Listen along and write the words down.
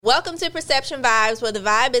Welcome to Perception Vibes, where the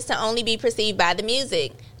vibe is to only be perceived by the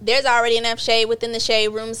music. There's already enough shade within the shade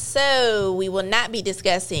room, so we will not be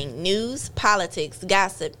discussing news, politics,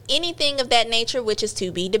 gossip, anything of that nature which is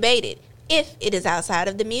to be debated, if it is outside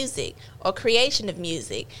of the music or creation of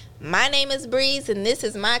music. My name is Breeze, and this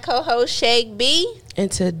is my co-host, Shake B.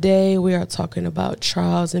 And today we are talking about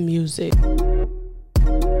trials in music.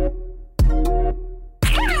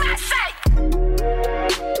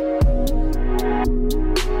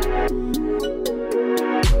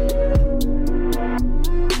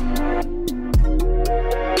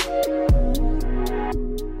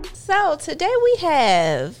 So today we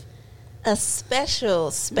have a special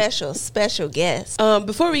guest.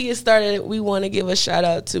 Before we get started, we want to give a shout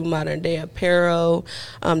out to Modern Day Apparel.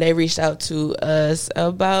 They reached out to us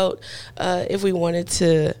about if we wanted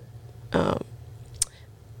to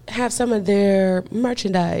have some of their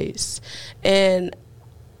merchandise. And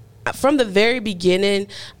from the very beginning,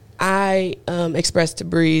 I expressed to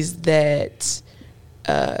Breeze that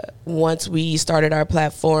once we started our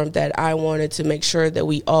platform, that I wanted to make sure that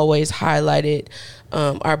we always highlighted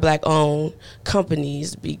our Black-owned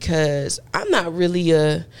companies, because I'm not really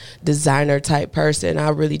a designer type person. I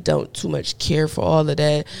really don't too much care for all of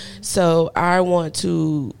that. So I want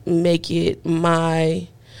to make it my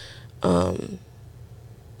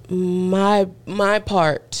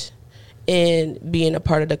part in being a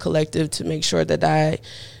part of the collective, to make sure that I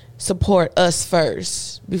support us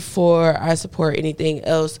first before I support anything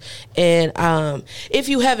else. And if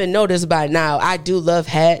you haven't noticed by now, I do love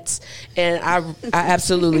hats, and I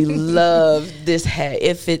absolutely love this hat.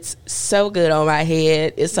 It fits so good on my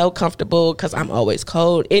head. It's so comfortable because I'm always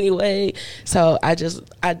cold anyway. So I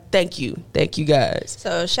thank you guys.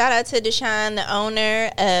 So shout out to Deshaun, the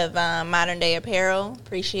owner of Modern Day Apparel.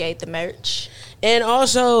 Appreciate the merch. And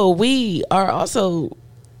also, we are also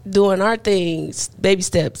doing our things, baby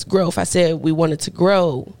steps, growth. I said we wanted to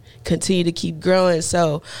grow, continue to keep growing.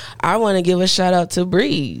 So I want to give a shout out to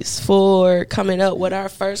Breeze for coming up with our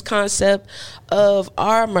first concept of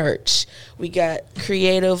our merch. We got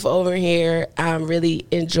creative over here. I really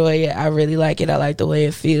enjoy it. I really like it. I like the way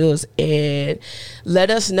it feels. And let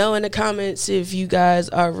us know in the comments if you guys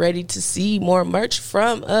are ready to see more merch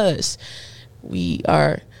from us. We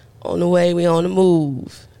are on the way. We on the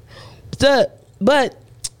move. But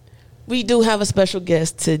we do have a special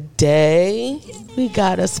guest today. We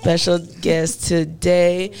got a special guest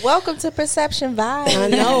today. Welcome to Perception Vibes. I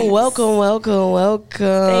know. Welcome.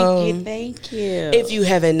 Thank you. If you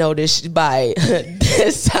haven't noticed by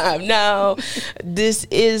this time now, this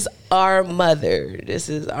is our mother.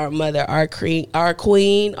 Our queen,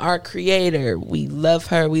 our creator. We love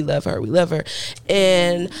her.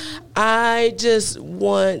 And I just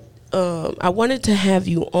I wanted to have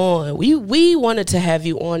you on. We wanted to have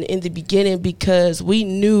you on in the beginning because we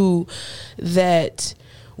knew that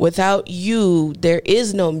without you, there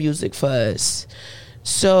is no music for us.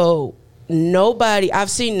 So I've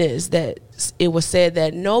seen this, that it was said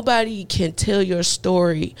that nobody can tell your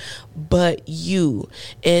story but you.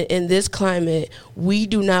 And in this climate, we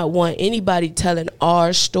do not want anybody telling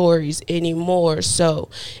our stories anymore. So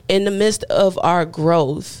in the midst of our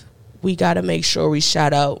growth, we got to make sure we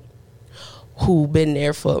shout out who been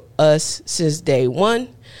there for us since day one.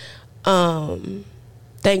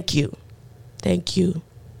 Thank you.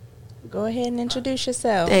 Go ahead and introduce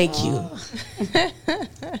yourself. Thank you.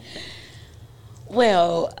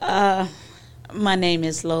 Well, my name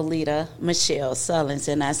is Lolita Michelle Sullins,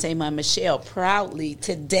 and I say my Michelle proudly.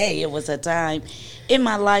 Today, it was a time in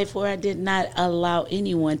my life where I did not allow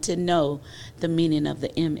anyone to know the meaning of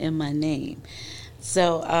the M in my name.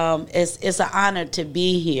 So it's an honor to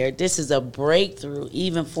be here. This is a breakthrough,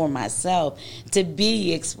 even for myself, to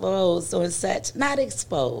be exposed on such, not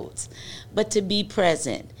exposed, but to be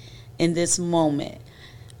present in this moment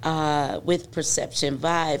with Perception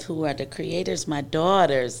Vibe, who are the creators, my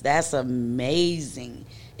daughters. That's amazing.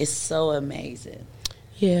 It's so amazing.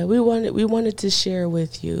 Yeah, we wanted to share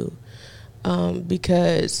with you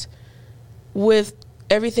because with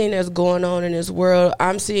everything that's going on in this world,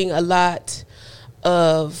 I'm seeing a lot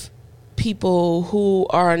of people who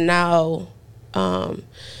are now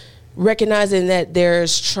recognizing that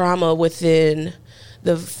there's trauma within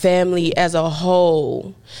the family as a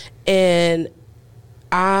whole. And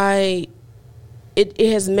it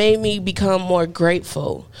has made me become more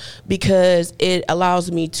grateful, because it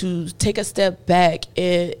allows me to take a step back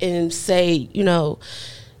and say,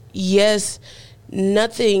 yes,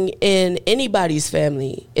 nothing in anybody's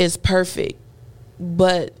family is perfect,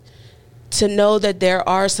 but to know that there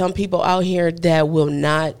are some people out here that will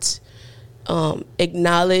not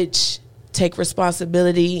acknowledge, take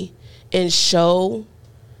responsibility, and show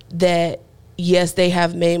that yes, they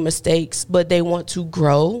have made mistakes, but they want to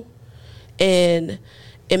grow. And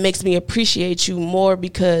it makes me appreciate you more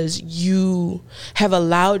because you have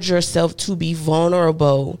allowed yourself to be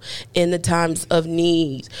vulnerable in the times of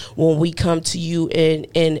need when we come to you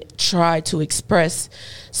and try to express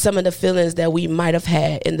some of the feelings that we might have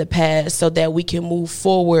had in the past so that we can move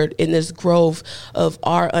forward in this growth of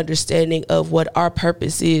our understanding of what our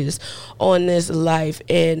purpose is on this life.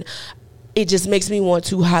 And it just makes me want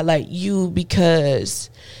to highlight you because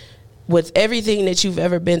with everything that you've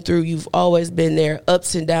ever been through, you've always been there,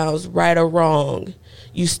 ups and downs, right or wrong.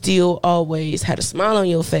 You still always had a smile on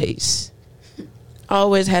your face.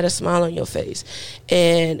 Always had a smile on your face.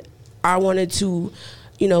 And I wanted to,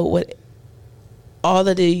 what all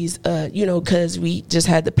of these, because we just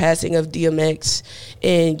had the passing of DMX,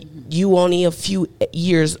 and you only a few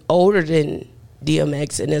years older than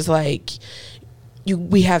DMX, and it's like,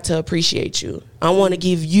 we have to appreciate you. I want to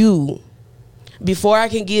give you, before I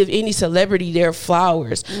can give any celebrity their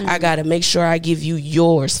flowers, I got to make sure I give you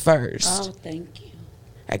yours first. Oh, thank you.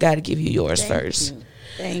 I got to give you yours first.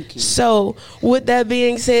 Thank you. So, with that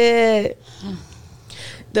being said,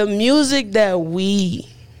 the music that we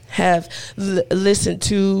have listened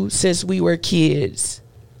to since we were kids,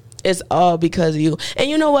 it's all because of you. And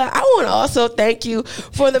you know what? I want to also thank you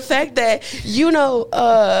for the fact that,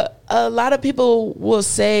 a lot of people will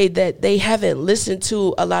say that they haven't listened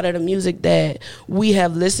to a lot of the music that we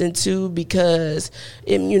have listened to because,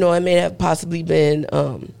 it may have possibly been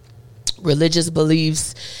religious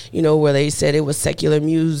beliefs, where they said it was secular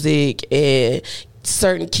music and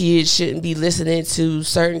certain kids shouldn't be listening to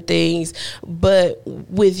certain things. But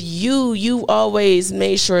with you always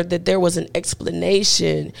made sure that there was an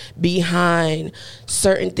explanation behind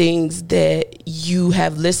certain things that you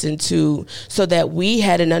have listened to so that we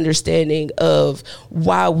had an understanding of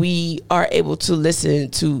why we are able to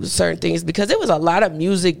listen to certain things, because there was a lot of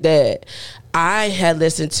music that I had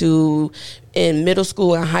listened to in middle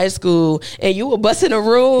school and high school, and you would bust in a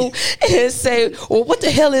room and say, well, what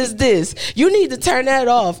the hell is this? You need to turn that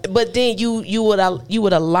off. But then you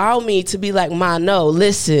would allow me to be like, Ma, no,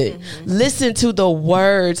 listen to the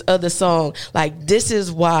words of the song. Like, this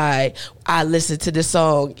is why I listen to this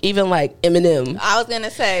song. Even like Eminem. I was going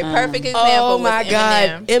to say, perfect example. Oh my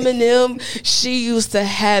God. Eminem, she used to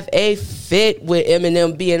have a fit with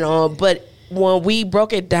Eminem being on, but when we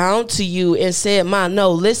broke it down to you and said, Ma,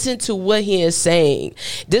 no, listen to what he is saying.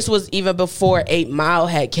 This was even before 8 Mile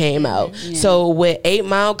had came out. Yeah. So with 8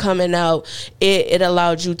 Mile coming out, it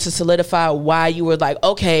allowed you to solidify why you were like,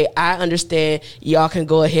 okay, I understand. Y'all can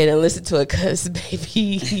go ahead and listen to it because,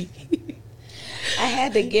 baby. I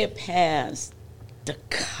had to get past the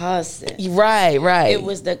cussing. Right. It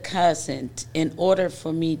was the cussing in order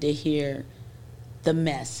for me to hear the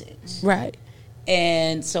message. Right.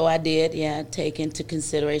 And so I did, take into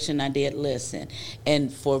consideration, I did listen.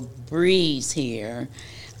 And for Breeze here,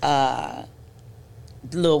 Lil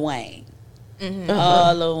Wayne.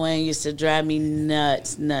 Oh, Lil Wayne used to drive me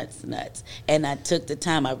nuts. And I took the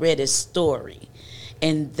time, I read his story.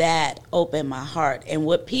 And that opened my heart. And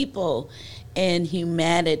what people in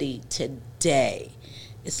humanity today,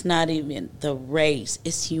 it's not even the race,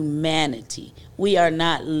 it's humanity. We are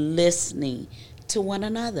not listening to one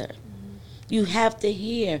another. You have to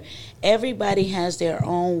hear. Everybody has their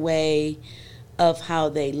own way of how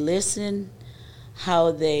they listen,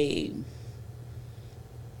 how they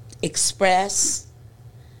express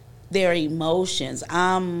their emotions.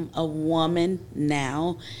 I'm a woman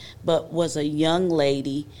now, but was a young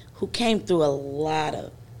lady who came through a lot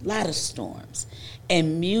of storms.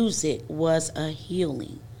 And music was a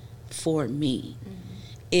healing for me.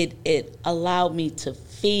 It allowed me to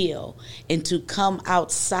feel and to come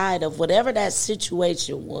outside of whatever that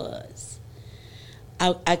situation was.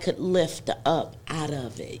 I could lift up out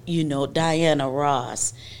of it. Diana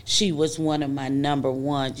Ross, she was one of my number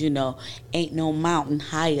ones, ain't no mountain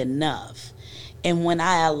high enough. And when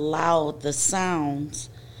I allowed the sounds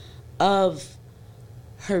of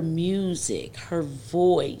her music, her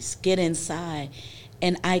voice get inside,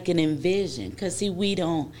 and I can envision, because see, we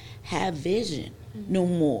don't have vision no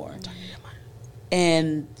more.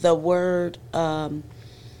 And the word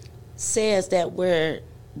says that where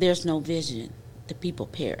there's no vision, the people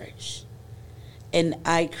perish. And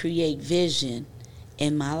I create vision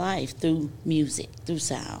in my life through music, through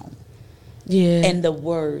sound. Yeah. And the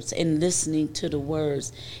words, and listening to the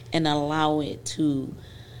words, and allow it to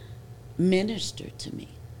minister to me.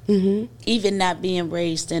 Even not being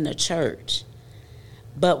raised in a church.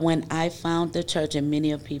 But when I found the church, and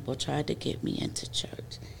many of people tried to get me into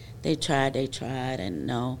church, they tried, and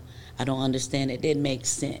no, I don't understand. It didn't make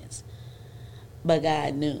sense. but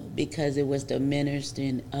God knew, because it was the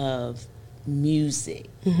ministering of music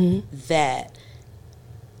that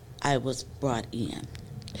I was brought in.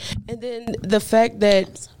 And then the fact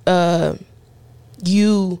that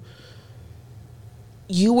you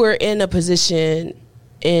were in a position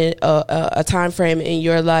in a time frame in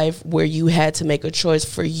your life where you had to make a choice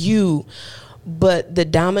for you, but the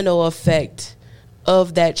domino effect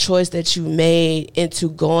of that choice that you made into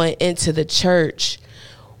going into the church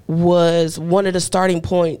was one of the starting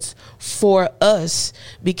points for us,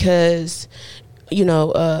 because you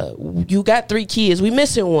got 3 kids. We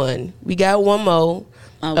missing one. We got one more.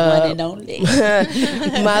 One and only.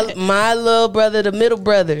 my little brother, the middle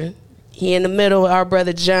brother, he in the middle. Our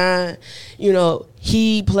brother John,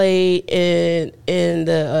 he played in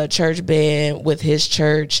the church band with his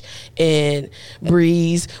church, and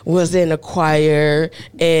Breeze was in the choir,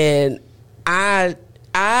 and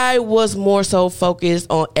I was more so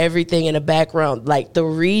focused on everything in the background. Like, the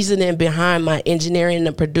reasoning behind my engineering and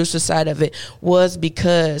the producer side of it was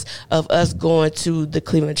because of us going to the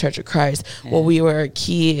Cleveland Church of Christ when we were a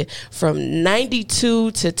kid. From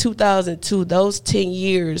 92 to 2002, those 10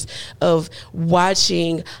 years of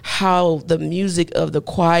watching how the music of the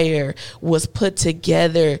choir was put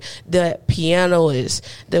together, the pianist,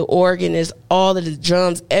 the organist, all of the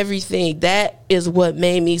drums, everything, that is what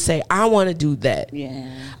made me say, I want to do that.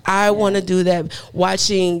 I want to do that.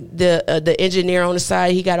 Watching the engineer on the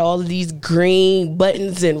side, he got all of these green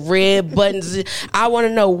buttons and red buttons. I want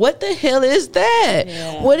to know, what the hell is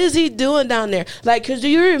that? What is he doing down there? Like, because do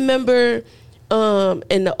you remember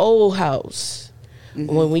in the old house,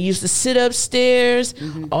 when we used to sit upstairs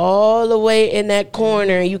all the way in that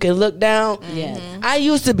corner and you can look down? I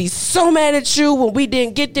used to be so mad at you when we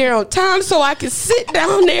didn't get there on time so I could sit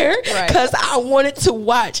down there, because I wanted to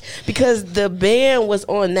watch, because the band was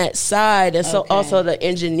on that side, and so also the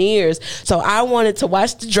engineers. So I wanted to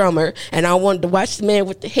watch the drummer, and I wanted to watch the man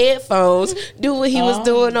with the headphones do what he was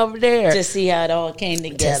doing over there. To see how it all came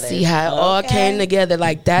together. To see how it all came together.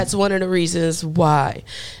 Like, that's one of the reasons why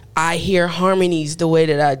I hear harmonies the way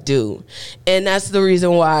that I do. And that's the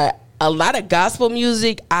reason why a lot of gospel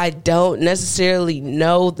music, I don't necessarily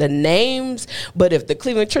know the names, but if the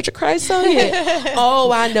Cleveland Church of Christ sung it,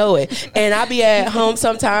 I know it. And I be at home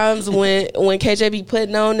sometimes when KJ be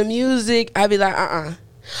putting on the music, I be like, I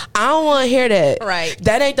don't want to hear that. Right.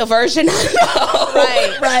 That ain't the version I know.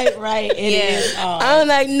 Right. It is hard. I'm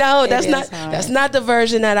like, no, that's not the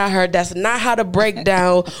version that I heard. That's not how the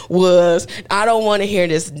breakdown was. I don't want to hear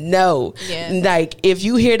this. No. Like, if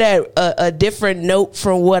you hear that a different note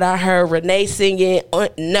from what I heard Renee singing,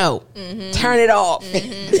 no. Turn it off.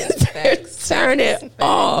 Turn it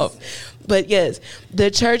off. But yes, the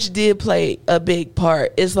church did play a big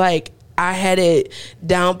part. It's like, I had it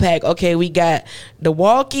down packed. Okay, we got the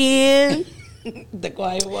walk in. The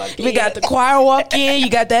choir walk in. We got the choir walk in.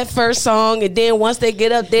 You got that first song, and then once they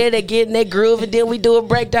get up there, they get in that groove, and then we do a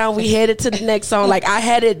breakdown. We headed to the next song. Like, I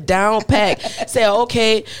had it down packed. Say,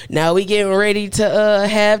 okay, now we getting ready to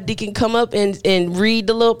have Deacon come up and read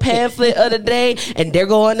the little pamphlet of the day, and there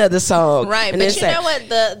go another song. Right, but you know what?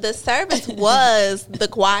 The service was the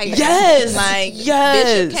choir. Yes, like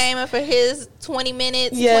Bishop came up for his 20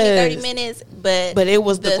 minutes, 30 minutes, but it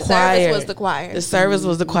was the choir. Service was the choir. The service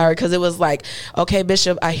was the choir, because it was like, okay,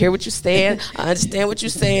 Bishop, I hear what you're saying. I understand what you're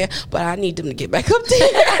saying, but I need them to get back up there.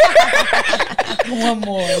 One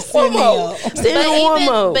more.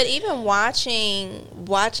 But even watching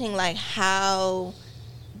like how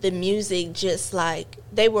the music, just like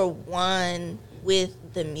they were one with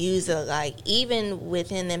the music, like even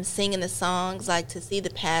within them singing the songs, like to see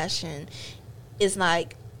the passion is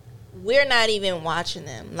like, we're not even watching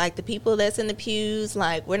them. Like, the people that's in the pews,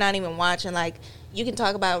 like, we're not even watching. Like, you can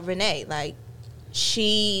talk about Renee. Like,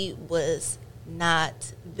 she was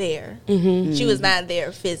not there. She was not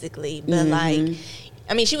there physically. But, like,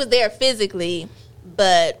 I mean, she was there physically,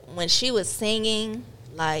 but when she was singing,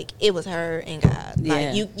 like, it was her and God.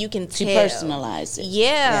 Like, you can tell. She personalized it.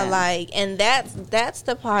 Yeah, like, and that's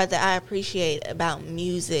the part that I appreciate about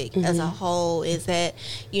music as a whole, is that,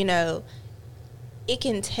 it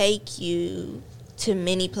can take you to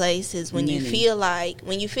many places when you feel like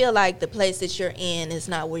the place that you're in is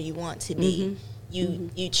not where you want to be.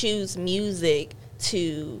 You choose music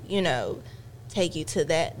to, take you to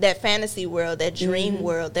that fantasy world, that dream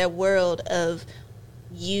world, that world of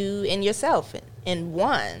you and yourself in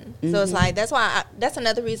one. So it's like, that's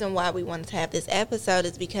another reason why we wanted to have this episode,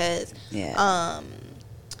 is because people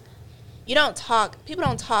don't talk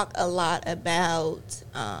a lot about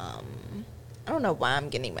I don't know why I'm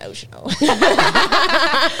getting emotional. But,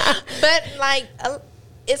 like,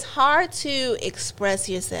 it's hard to express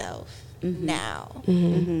yourself now.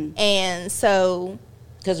 And so,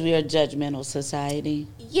 because we are a judgmental society.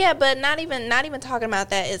 yeah, but not even talking about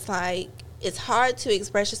that. It's like it's hard to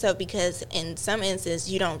express yourself because in some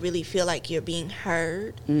instances you don't really feel like you're being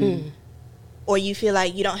heard. Or you feel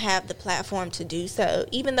like you don't have the platform to do so,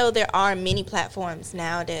 even though there are many platforms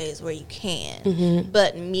nowadays where you can.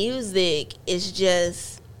 But music is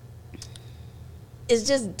just, it's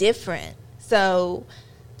just different. So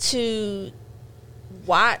to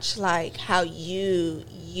watch like how you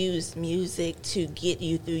use music to get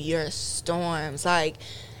you through your storms, like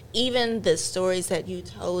even the stories that you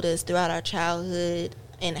told us throughout our childhood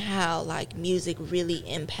and how like music really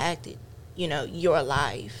impacted, you know, your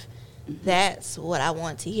life. That's what I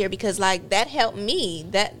want to hear because like that helped me,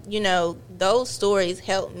 that, you know, those stories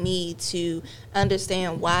helped me to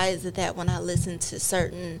understand why is it that when I listen to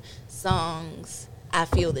certain songs I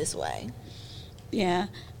feel this way. Yeah.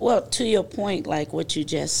 Well, to your point, like what you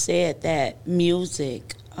just said, that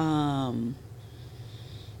music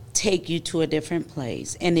take you to a different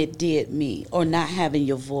place, and it did me. Or not having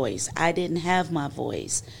your voice. I didn't have my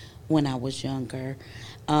voice when I was younger.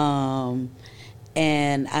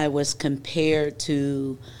 And I was compared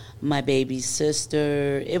to my baby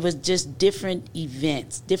sister. It was just different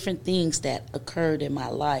events, different things that occurred in my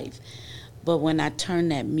life. But when I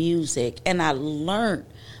turned that music, and I learned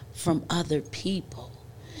from other people,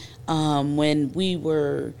 when we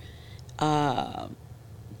were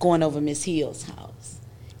going over Miss Hill's house,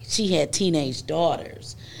 she had teenage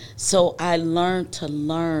daughters. So I learned to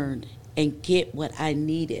learn and get what I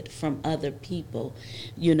needed from other people.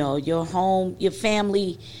 You know, your home, your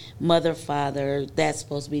family, mother, father, that's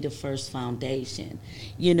supposed to be the first foundation.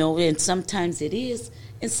 You know, and sometimes it is,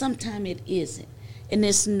 and sometimes it isn't. And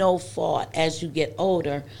it's no fault as you get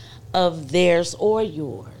older of theirs or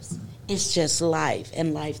yours. It's just life,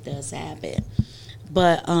 and life does happen.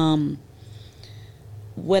 But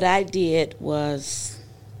what I did was,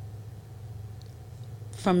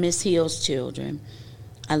 from Miss Hill's children,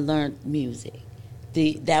 I learned music.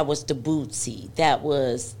 That was the Bootsy. That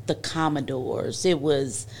was the Commodores. It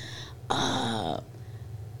was, what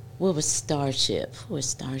was Starship? What was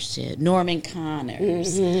Starship? Norman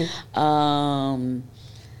Connors. It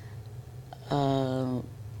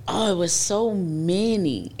was so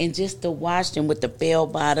many. And just to watch them with the bell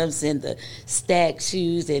bottoms and the stacked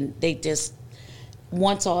shoes, and they just,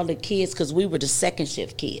 once all the kids, because we were the second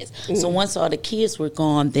shift kids, so once all the kids were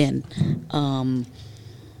gone, then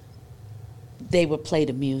they would play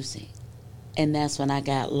the music. And that's when I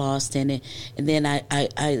got lost in it. And then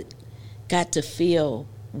I got to feel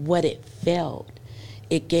what it felt.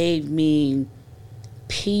 It gave me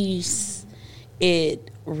peace. It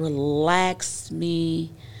relaxed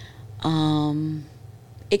me.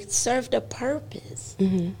 It served a purpose.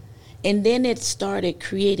 And then it started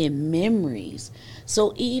creating memories.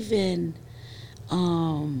 So even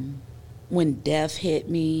when death hit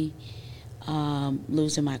me,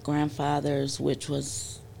 losing my grandfathers, which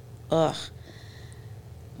was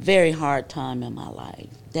very hard time in my life.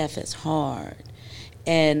 Death is hard.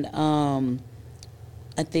 And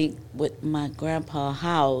I think with my grandpa's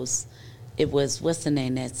house, it was, what's the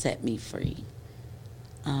name that set me free?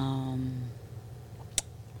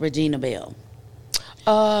 Regina Belle.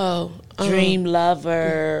 Oh. Dream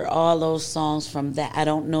Lover, all those songs from that. I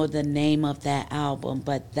don't know the name of that album,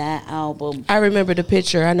 but that album. I remember the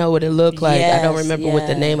picture. I know what it looked like. I don't remember what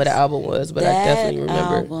the name of the album was, but I definitely remember.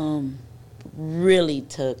 That album really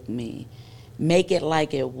took me. Make It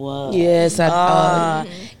Like It Was. Yes.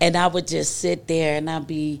 And I would just sit there and I'd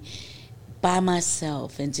be by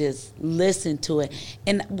myself and just listen to it.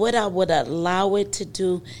 And what I would allow it to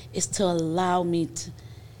do is to allow me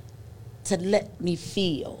to let me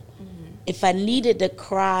feel. If I needed to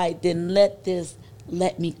cry, then let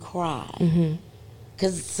me cry.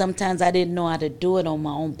 Because sometimes I didn't know how to do it on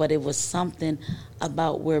my own, but it was something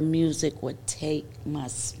about where music would take my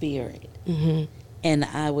spirit. And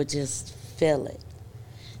I would just feel it.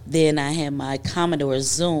 Then I had my Commodore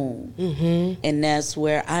Zoom, and that's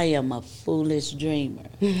where I am a foolish dreamer.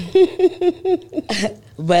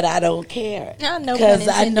 But I don't care. Because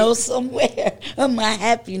I know somewhere my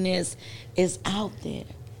happiness is out there.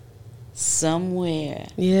 Somewhere.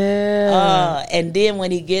 Yeah. And then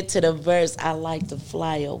when he get to the verse, I like to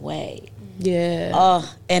fly away. Yeah.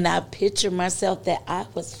 And I picture myself that I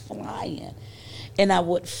was flying. And I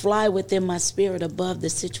would fly within my spirit above the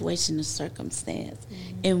situation and circumstance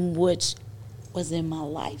in which was in my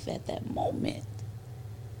life at that moment.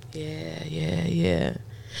 Yeah.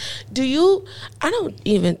 I don't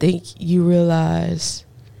even think you realize,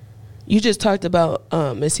 you just talked about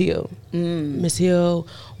Miss Hill. Miss Hill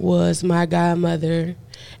was my godmother.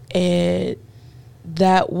 and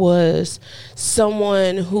that was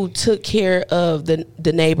someone who took care of the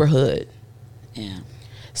neighborhood. Yeah.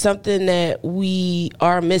 Something that we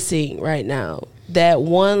are missing right now. That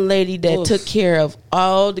one lady that took care of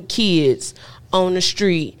all the kids on the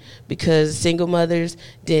street because single mothers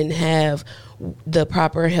didn't have the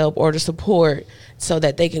proper help or the support so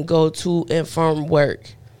that they can go to and from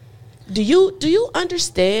work. Do you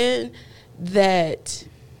understand that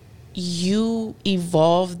you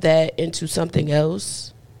evolved that into something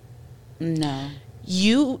else? No.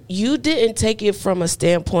 You didn't take it from a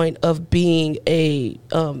standpoint of being a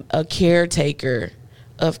caretaker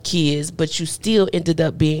of kids, but you still ended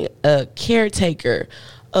up being a caretaker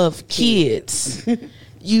of kids.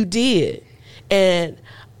 You did. And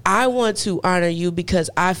I want to honor you because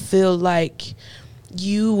I feel like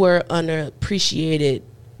you were underappreciated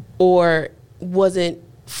or wasn't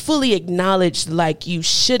fully acknowledged like you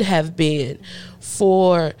should have been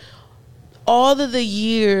for all of the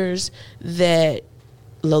years that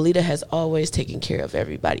Lolita has always taken care of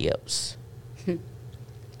everybody else.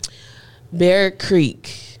 Bear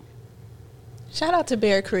Creek. Shout out to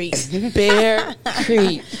Bear Creek. Bear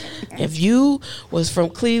Creek. If you was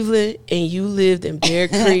from Cleveland and you lived in Bear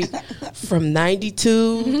Creek from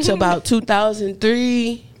 92 to about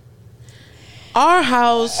 2003, our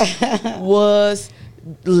house was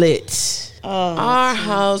lit. Our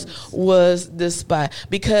house was the spot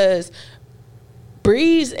because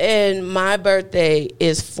Breeze and my birthday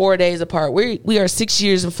is 4 days apart. We are 6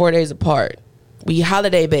 years and 4 days apart. We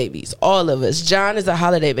holiday babies, all of us. John is a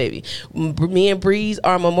holiday baby. Me and Breeze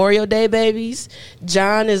are Memorial Day babies.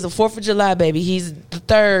 John is the 4th of July baby. He's the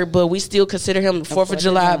 3rd, but we still consider him the 4th of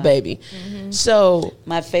July baby. Mm-hmm. So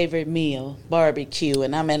my favorite meal, barbecue,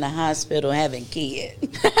 and I'm in the hospital having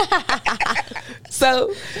kids.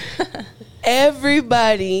 So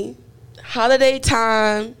everybody, holiday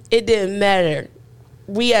time, it didn't matter.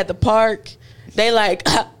 We at the park. They like,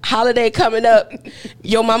 holiday coming up.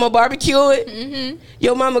 Your mama barbecuing? Mm-hmm.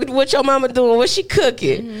 Your mama, what your mama doing? What she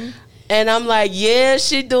cooking? Mm-hmm. And I'm like, yeah,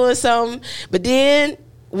 she doing something. But then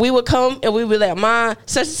we would come and we would like, Ma,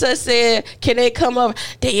 such and such said, can they come over?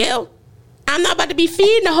 Danielle, I'm not about to be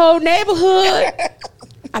feeding the whole neighborhood.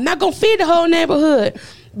 I'm not going to feed the whole neighborhood.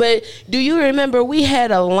 But do you remember we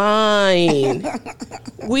had a line?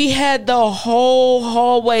 We had the whole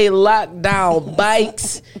hallway locked down,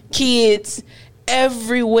 bikes, kids,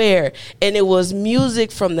 everywhere. And it was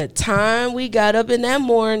music from the time we got up in that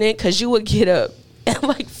morning, because you would get up at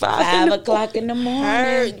like 5 o'clock in the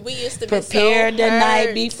morning. We used to prepare be so the night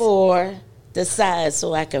hurt. before. Decide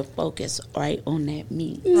so I can focus right on that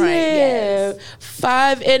meat. Right. Yeah. Yes.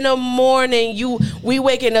 5 in the morning. We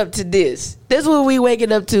waking up to this. This is what we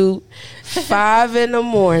waking up to. 5 in the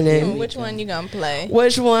morning. Which one you gonna play?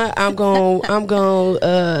 Which one I'm going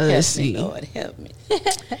let's see. Lord, help me.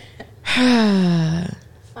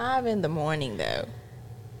 5 in the morning though.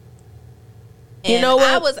 And you know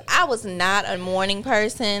what? I was not a morning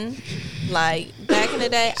person. Like back in the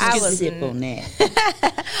day, I was sip on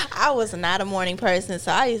that. I was not a morning person, so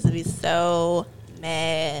I used to be so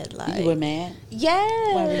mad. Like you were mad?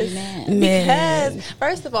 Yes. Why were you mad? Because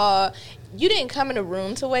first of all, you didn't come in the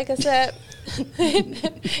room to wake us up.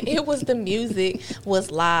 It was the music was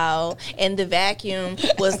loud and the vacuum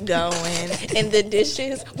was going and the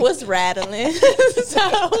dishes was rattling. so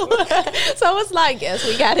it's like, guess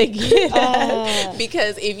we gotta get up,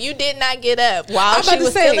 because if you did not get up while she was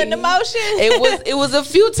still in the motion, it was a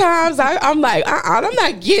few times I'm like, I'm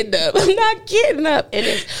not getting up. I'm not getting up, and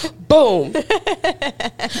it's boom.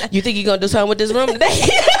 You think you're gonna do something with this room today?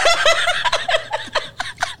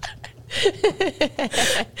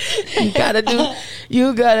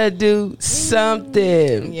 You gotta do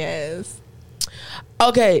something. Yes.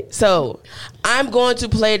 Okay, so I'm going to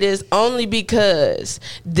play this only because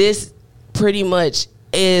this pretty much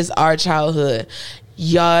is our childhood.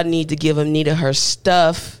 Y'all need to give Anita her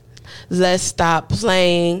stuff. Let's stop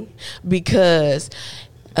playing, because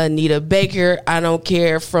Anita Baker, I don't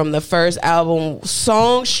care, from the first album,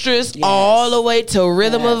 Songstress, all the way to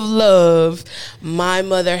Rhythm of Love, my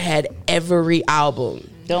mother had every album.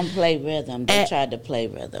 Don't play rhythm. They tried to play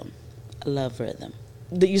rhythm. I love rhythm.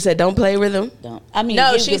 You said don't play rhythm? Don't. I mean,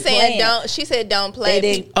 no, she said don't. She said don't play.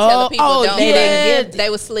 They didn't. Tell the people don't yeah. play. They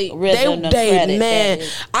would sleep. They man,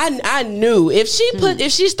 I knew if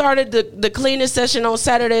she started the cleaning session on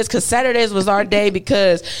Saturdays, because Saturdays was our day,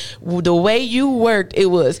 because the way you worked, it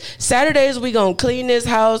was Saturdays we gonna clean this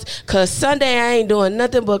house, because Sunday I ain't doing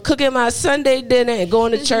nothing but cooking my Sunday dinner and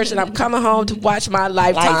going to church, and I'm coming home to watch my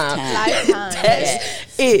Lifetime.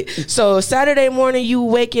 That's it. So Saturday morning you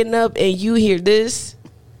waking up and you hear this.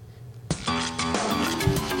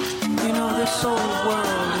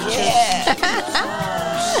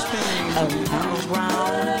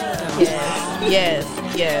 Yes,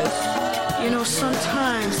 yes. You know,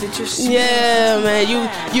 sometimes it just Yeah, man.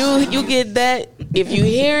 You get that. If you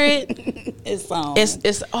hear it, It's on.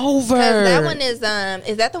 it's over. 'Cause that one is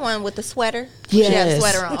that the one with the sweater? She had a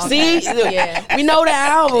sweater on. Okay. See, Yeah. we know the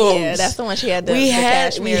albums. Yeah, that's the one she had the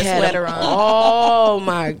cashmere sweater on. Oh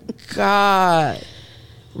my God.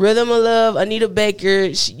 Rhythm of Love, Anita Baker.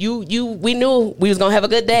 We knew we was gonna have a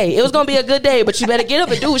good day. It was gonna be a good day, but you better get up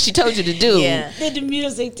and do what she told you to do. Yeah. Did the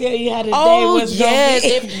music tell you how the day Oh was yes.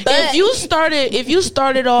 going to be? If you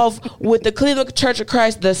started off with the Cleveland Church of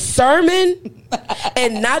Christ, the sermon,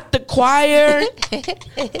 and not the choir,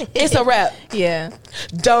 it's a wrap. Yeah.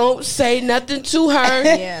 Don't say nothing to her.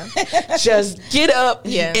 Yeah. Just get up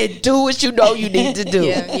Yeah. and do what you know you need to do.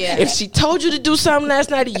 Yeah, yeah. If she told you to do something last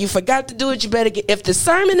night and you forgot to do it, you better get. If the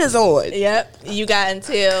sermon is on, Yep. You got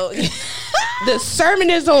until the sermon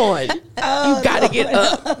is on. Oh, You gotta get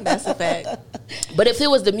up. that's a fact. But if it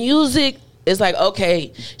was the music, it's like,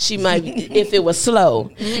 okay, she might. If it was slow,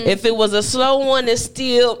 if it was a slow one, it's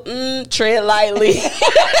still tread lightly.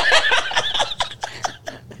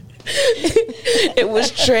 It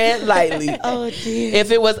was tread lightly. Oh, dear.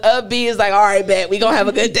 If it was upbeat, it's like, all right, bet we gonna have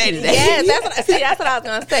a good day today. Yes, that's what I was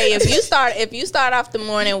gonna say. If you start off the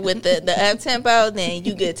morning with the up tempo, then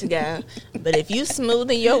you good to go. But if you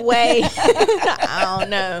smoothing your way, I don't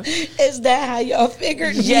know. Is that how y'all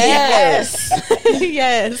figured? Yes.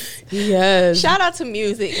 Yes. Yes. Shout out to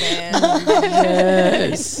music, man.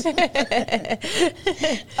 Yes.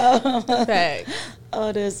 Fact.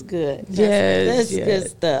 Oh, that's good. Yes. That's yes. good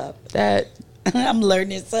stuff. That. I'm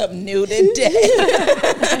learning something new today.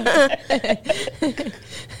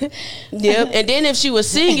 Yep. And then if she was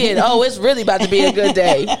singing, oh, it's really about to be a good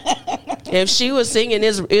day. If she was singing,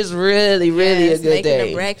 it's really Yes, a good making day.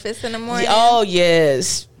 the breakfast in the morning. Oh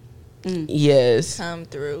yes. Yes. Come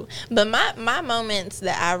through. But my moments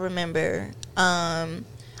that I remember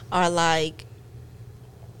are like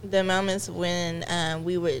the moments when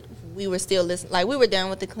we were still listening, like we were done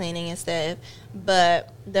with the cleaning and stuff,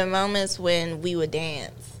 but the moments when we would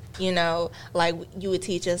dance, you know, like you would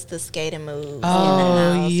teach us the skating moves in the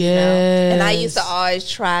house, you know? And I used to always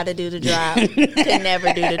try to do the drop. Could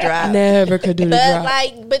never do the drop. Never could do the But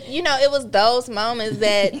drop. but you know, it was those moments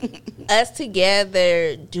that us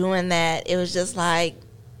together doing that, it was just like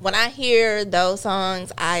when I hear those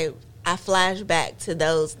songs, I flash back to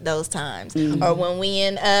those times. Or when we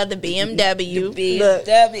in the BMW.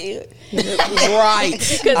 BMW. Right.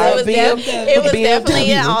 Because it was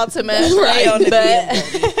definitely an Altima. Right on the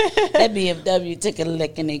but, That BMW took a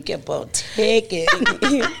lick and it kept on taking.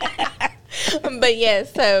 but yeah,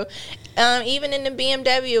 so even in the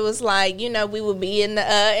BMW, it was like, you know, we would be in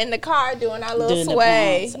the car doing our little Doing the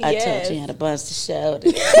sway. bounce. I told you how to bust the shoulder.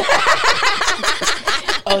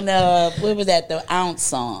 Oh no, what was that? The Ounce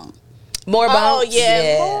song. More bounce. Oh yeah.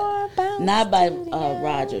 Yeah. More bounce. Not by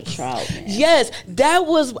Roger Troutman. Yes, that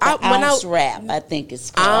was when Ounce Rap, I think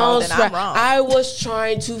it's called. then I'm wrong. I was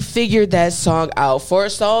trying to figure that song out for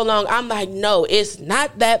so long. I'm like, no, it's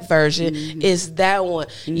not that version. It's that one.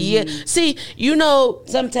 Yeah. See, you know,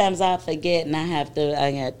 Sometimes I forget and I got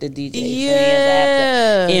the DJ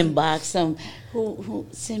Yeah. friends. I have to inbox them. Who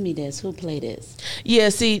send me this? Who play this? yeah.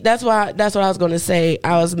 See, that's what I was gonna say.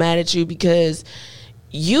 I was mad at you because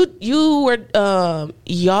you were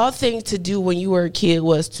y'all thing to do when you were a kid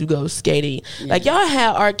was to go skating. Like y'all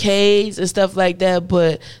had arcades and stuff like that,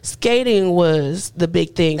 but skating was the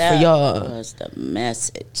big thing for y'all. That was the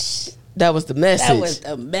message. That was the message. That was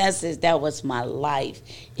the message. That was my life.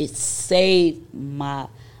 It saved my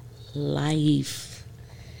life.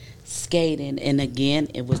 Skating, and again,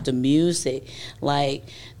 it was the music. Like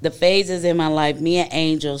the phases in my life, me and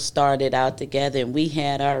Angel started out together, and we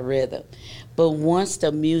had our rhythm. But once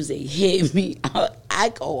the music hit me, I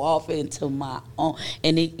go off into my own,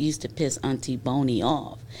 and it used to piss Auntie Boney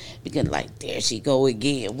off because, like, there she go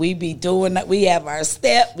again. We be doing that. We have our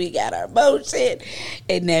step, we got our motion,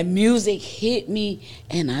 and that music hit me,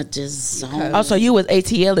 and I just zoned. Also, you was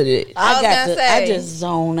ATLing it. I just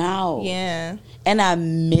zone out. Yeah. And I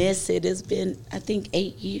miss it. It's been, I think,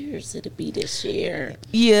 8 years. It'll be this year.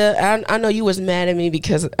 Yeah, I know you was mad at me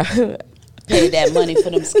because Paid that money for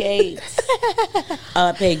them skates.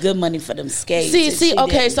 Paid good money for them skates. See,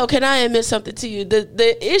 okay, so can I admit something to you?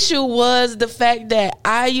 The issue was the fact that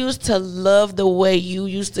I used to love the way you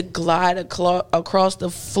used to glide across the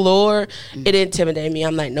floor. It intimidated me.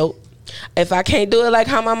 I'm like, nope. If I can't do it like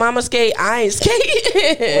how my mama skate, I ain't skating.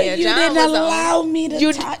 Yeah, You John didn't was allow me to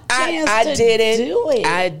I didn't do it.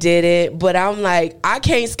 I didn't, but I'm like, I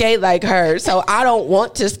can't skate like her, so I don't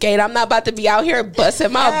want to skate. I'm not about to be out here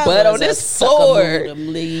busting my That butt was on this a sucker floor. move,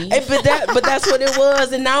 Lee. But that's what it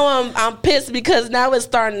was, and now I'm pissed because now it's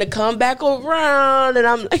starting to come back around, and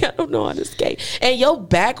I'm like, I don't know how to skate. And your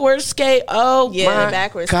backwards skate, oh Yeah, my the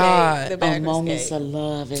backwards God. skate. The On backwards moments skate. of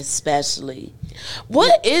love, especially.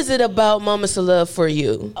 What is it about moments of love for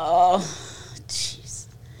you? Oh, jeez.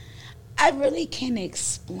 I really can't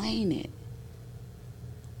explain it.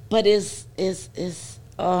 But it's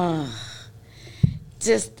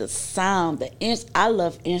just the sound. I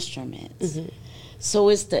love instruments. Mm-hmm. So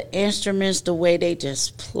it's the instruments, the way they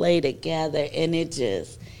just play together, and it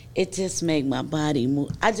just make my body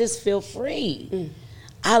move. I just feel free.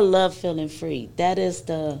 I love feeling free. That's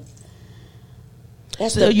the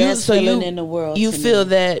best feeling in the world. You to feel me.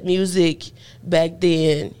 that music back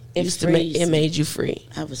then frees it me. made you free.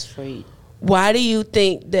 I was free. Why do you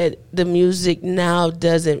think that the music now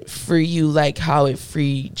doesn't free you like how it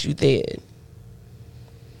freed you then?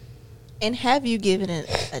 And have you given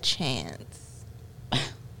it a chance?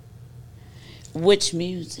 Which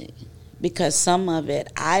music? Because some of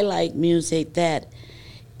it, I like music that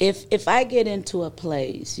if I get into a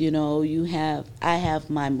place, I have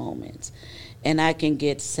my moments, and I can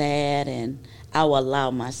get sad, and I'll allow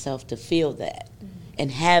myself to feel that and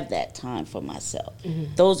have that time for myself.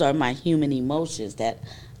 Those are my human emotions that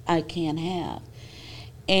I can't have.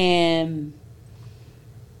 And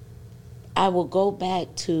I'll go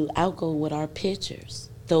with our pictures,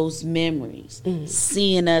 those memories,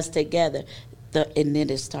 seeing us together, and then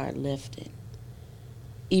it start lifting.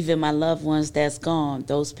 Even my loved ones that's gone,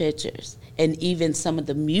 those pictures, and even some of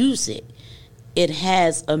the music, it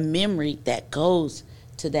has a memory that goes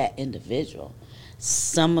to that individual.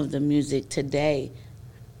 Some of the music today,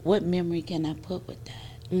 what memory can I put with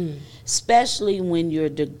that? Especially when you're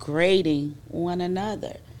degrading one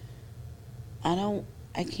another. I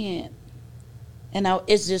can't. And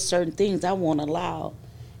it's just certain things I won't allow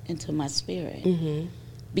into my spirit.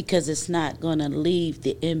 Because it's not going to leave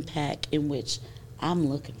the impact in which I'm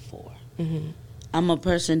looking for. I'm a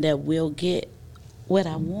person that will get what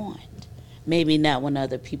I want. Maybe not when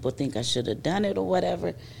other people think I should have done it or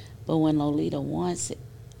whatever, but when Lolita wants it,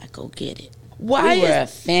 I go get it. Why we were a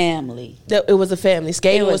family. It was a family.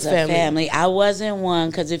 Skating was a family. I wasn't one,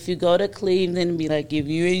 because if you go to Cleveland and be like, if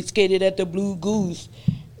you ain't skated at the Blue Goose,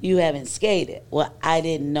 you haven't skated. Well, I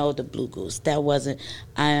didn't know the Blue Goose. I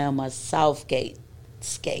am a Southgate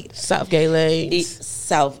skater. Southgate Lanes.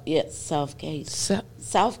 Southgate.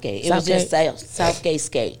 Southgate. It was just Southgate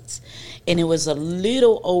skates. And it was a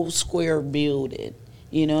little old square building.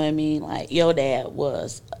 You know what I mean? Like, your dad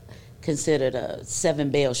was considered a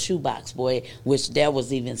 7-bell shoebox boy, which that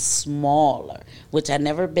was even smaller, which I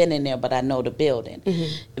never been in there, but I know the building.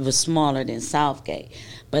 It was smaller than Southgate.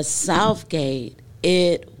 But Southgate,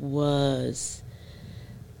 it was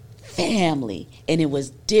family, and it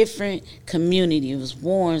was different community. It was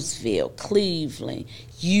Warrensville, Cleveland,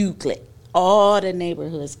 Euclid. All the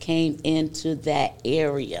neighborhoods came into that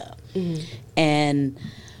area, and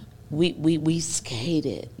we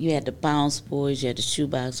skated. You had the bounce boys, you had the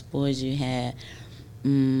shoebox boys, you had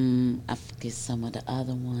I forget some of the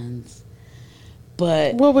other ones,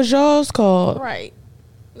 but What was y'all's called? Right.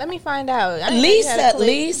 Let me find out. I didn't know you had a clique.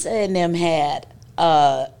 Lisa and them had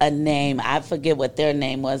a name. I forget what their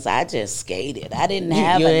name was. I just skated. I didn't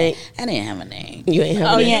have a name. I didn't have a name. You ain't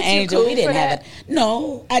have Oh, a yeah, name. Angel. cool We didn't for have that? it.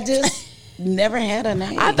 No, I just never had a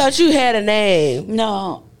name. I thought you had a name.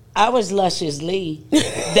 No, I was Luscious Lee.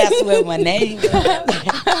 That's what my name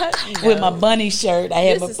was. With my bunny shirt. I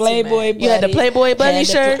had This my is too Playboy much. bunny. You had the Playboy bunny Had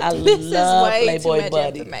the shirt? I This love is way Playboy too much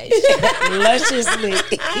bunny. information. Luscious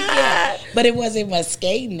Lee. Yeah. But it wasn't my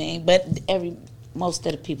skating name. But most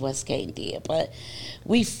of the people at skating did. But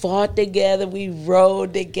we fought together. We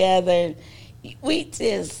rode together. We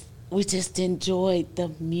just enjoyed the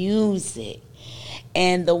music.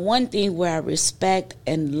 And the one thing where I respect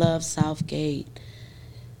and love Southgate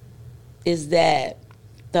is that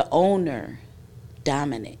the owner,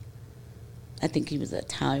 Dominic, I think he was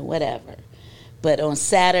Italian, whatever. But on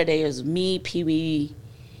Saturday, it was me, Pee Wee,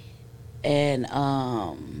 and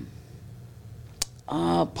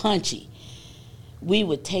Punchy. We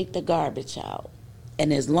would take the garbage out.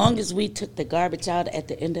 And as long as we took the garbage out at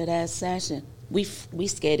the end of that session, we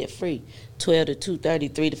skated free. 12 to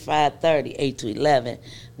 2:30, 3 to 5:30, 8 to 11,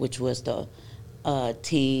 which was the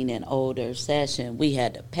teen and older session. We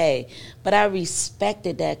had to pay. But I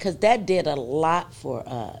respected that because that did a lot for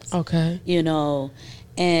us. Okay. You know,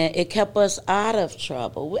 And it kept us out of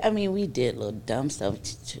trouble. I mean, we did little dumb stuff.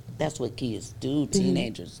 That's what kids do,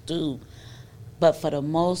 teenagers do. But for the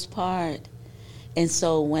most part, and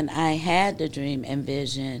so when I had the dream and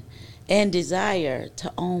vision and desire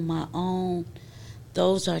to own my own,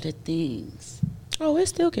 those are the things. Oh, it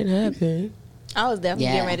still can happen. I was definitely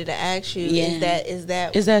Yeah. getting ready to ask you, Yeah. is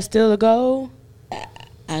that Is that still a goal?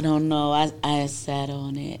 I don't know. I sat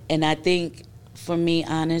on it. And I think, for me,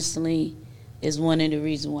 honestly, is one of the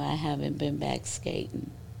reasons why I haven't been back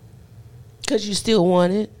skating. Because you still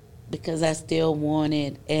want it? Because I still want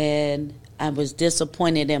it. And I was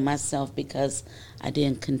disappointed in myself because I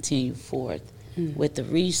didn't continue forth with the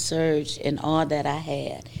research and all that I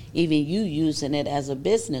had. Even you using it as a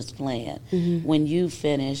business plan when you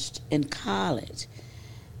finished in college.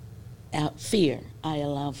 Fear. I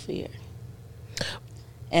allow fear.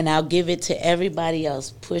 And I'll give it to everybody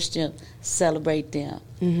else. Push them, celebrate them.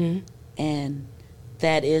 Mm-hmm. And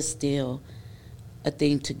that is still a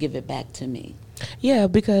thing to give it back to me. Yeah,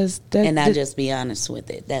 because And I'll just be honest with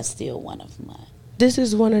it. That's still one of mine. this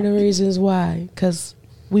is one of the reasons why. Because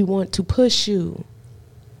we want to push you.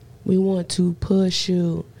 We want to push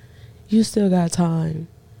you. You still got time.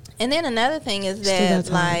 And then another thing is Still that,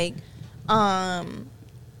 got time. like,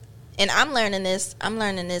 and I'm learning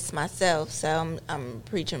this myself, so I'm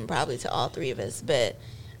preaching probably to all three of us, but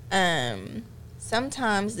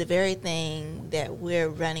sometimes the very thing that we're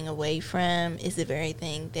running away from is the very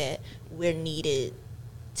thing that we're needed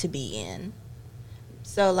to be in.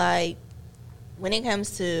 So, like, when it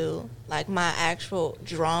comes to, like, my actual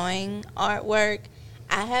drawing artwork,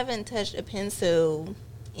 I haven't touched a pencil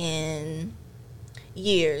in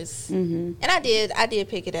years. Mm-hmm. And I did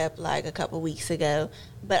pick it up like a couple weeks ago,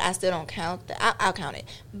 but I still don't count I'll count it.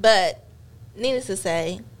 But needless to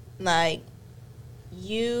say, like,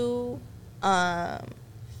 you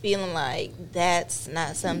feeling like that's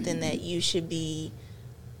not something that you should be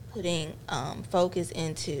putting focus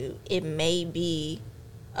into. It may be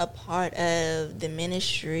a part of the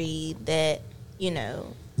ministry that, you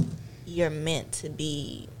know, you're meant to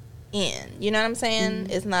be in. You know what I'm saying?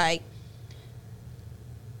 It's like,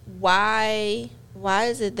 why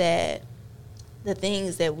is it that the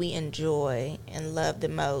things that we enjoy and love the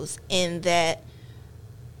most and that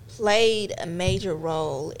played a major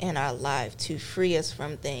role in our life to free us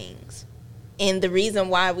from things, and the reason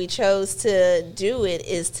why we chose to do it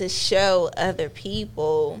is to show other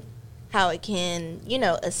people how it can, you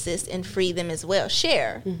know, assist and free them as well,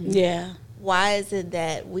 share. Yeah. Why is it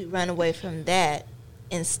that we run away from that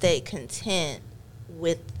and stay content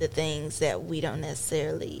with the things that we don't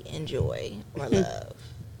necessarily enjoy or love?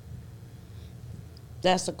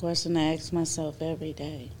 That's a question I ask myself every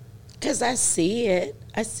day. Because I see it.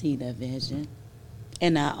 I see the vision.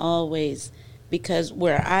 And I always, because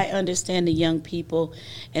where I understand the young people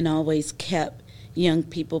and always kept young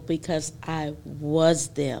people because I was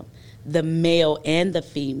them, the male and the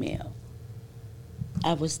female.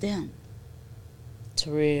 I was them.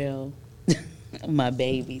 Terrell, my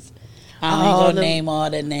babies. I ain't All gonna them- name all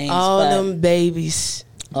the names, All but them babies.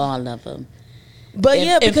 all of them. But And-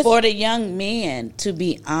 yeah, and because for the young men, to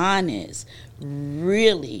be honest,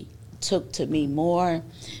 really took to me more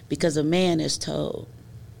because a man is told,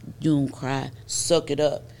 you don't cry, suck it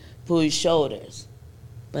up, pull your shoulders.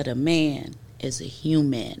 But a man is a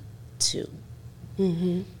human too.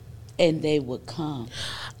 Mhm. And they would come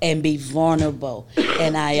and be vulnerable.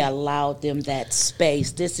 And I allowed them that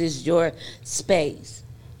space. This is your space.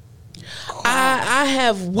 I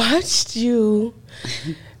have watched you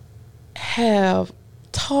have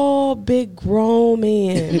tall, big, grown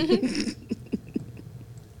men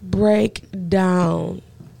break down.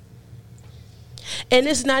 And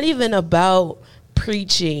it's not even about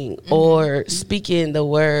preaching or speaking the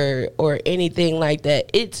word or anything like that.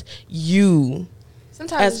 It's you.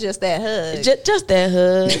 Sometimes it's just that hug. Just that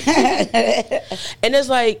hug. And it's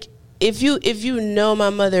like, if you know my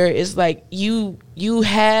mother, it's like you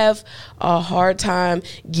have a hard time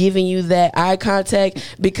giving you that eye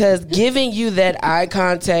contact, because giving you that eye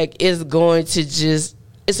contact is going to just,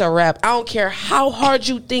 it's a wrap. I don't care how hard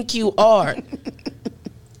you think you are.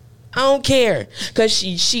 I don't care, because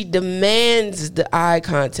she demands the eye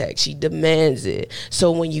contact. She demands it.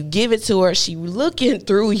 So when you give it to her, she looking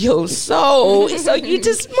through your soul. So you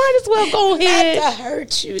just might as well go ahead. Not to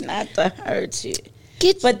hurt you, not to hurt you.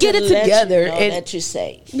 Get But it to let together. you know And that you're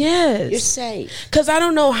safe. yes. You're safe. Because I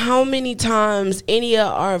don't know how many times any of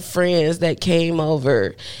our friends that came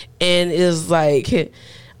over and is like,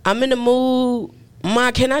 I'm in the mood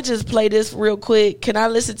Ma, can I just play this real quick? Can I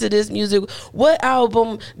listen to this music? What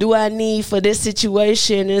album do I need for this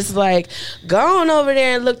situation? It's like, go on over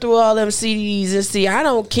there and look through all them CDs and see. I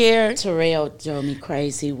don't care. Terrell drove me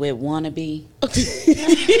crazy with Wannabe.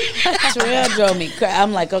 Terrell drove me crazy.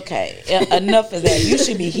 I'm like, okay, enough of that. You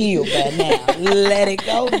should be healed by now. Let it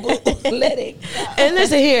go, boo. Let it go. And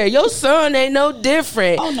listen here, your son ain't no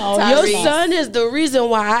different. Oh, no. Your Tyrese. son is the reason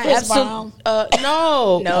why I Chris absolutely... Brown.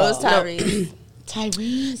 No, it's Tyrese.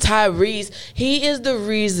 Tyrese, he is the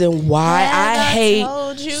reason why I hate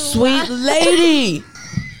told you Sweet Lady.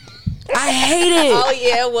 I hate it. Oh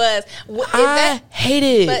yeah, it was. I hate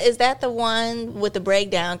it. But is that the one with the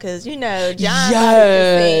breakdown? Because John.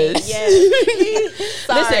 Yes. Yes.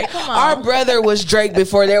 Sorry, Listen, come on. our brother was Drake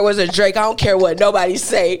before there was a Drake. I don't care what nobody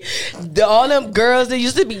say. All them girls that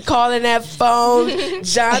used to be calling that phone,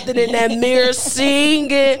 Jonathan in that mirror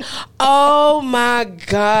singing. Oh my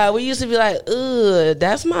God. We used to be like, ugh,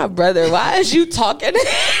 that's my brother. Why is you talking to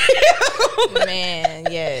him? Man,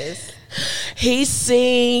 yes. He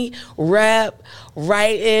sing, rap,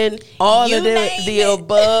 writing, all You of name the it.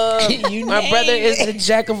 above. You My name brother is the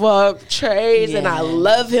jack of all trades, and I Yeah.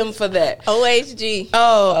 love him for that. OHG.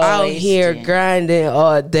 Oh, out Always, here yeah. grinding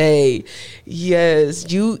all day.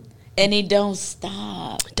 Yes, you And he don't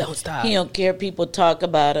stop. don't stop. He don't care. People talk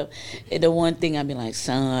about him. And the one thing I be like,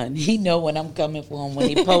 son, he know when I'm coming for him when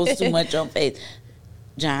he posts too much on Facebook.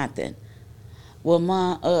 Jonathan,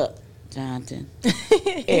 well, Jonathan,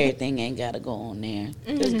 everything ain't got to go on there.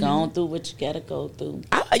 Just go on through what you got to go through.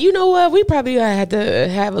 You know what? We probably had to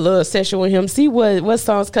have a little session with him, see what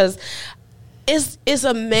songs, because it's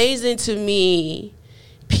amazing to me.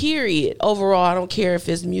 Period. Overall, I don't care if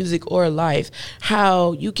it's music or life.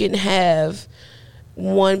 How you can have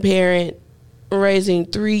one parent raising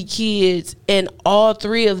 3 kids, and all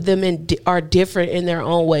 3 of them are different in their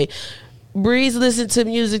own way. Breeze listened to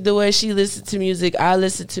music the way she listened to music. I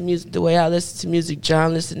listened to music the way I listened to music.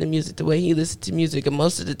 John listened to music the way he listened to music. And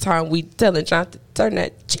most of the time, we telling John to turn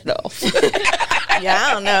that shit off. Yeah,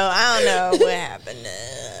 I don't know what happened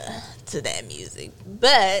to that music,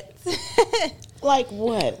 but Like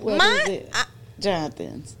what? What My- is it?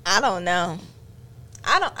 Jonathan's. I don't know.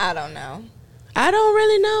 I don't know. I don't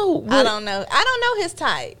really know. I don't know. I don't know his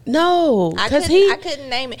type. No, I because couldn't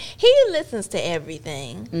name it. He listens to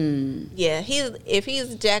everything. Yeah, if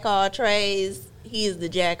he's jack of all trades, he's the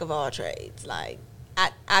jack of all trades. Like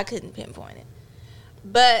I couldn't pinpoint it.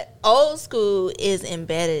 But old school is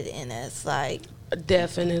embedded in us. Like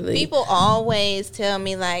definitely. people always tell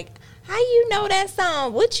me like, how you know that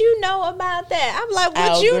song? What you know about that? I'm like, what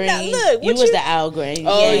Al you Green. know? Look, You what was you the Al Green.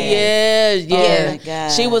 Oh Yeah. yeah. Oh, my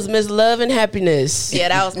God. She was Miss Love and Happiness. Yeah,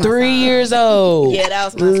 that was my 3 song. years old. Yeah, that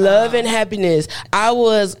was my Love song. and Happiness. I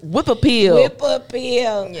was Whip Appeal. Whip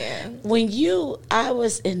appeal. Yeah. When I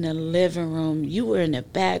was in the living room, you were in the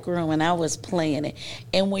back room, and I was playing it.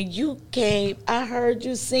 And when you came, I heard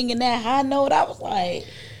you singing that high note. I was like,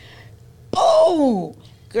 "Oh,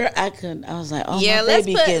 girl!" I couldn't. I was like, "Oh, Yeah, my let's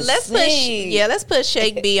baby put can sing." let's put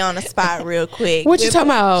Shake B on the spot real quick. What you talking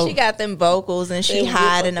about? She got them vocals and she That whip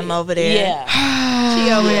hiding them appeal. over there. Yeah,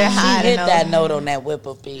 She over there she hiding hit them. that note on that whip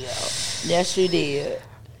appeal. Yes, she did.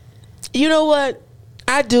 You know what?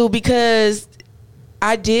 I do, because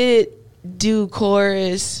I did do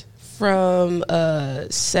chorus from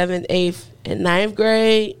 7th, 8th, and 9th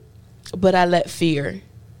grade, but I let fear.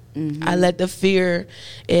 I let the fear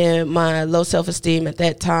and my low self-esteem at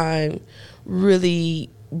that time really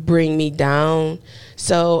bring me down.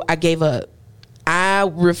 So I gave up. I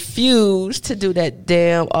refused to do that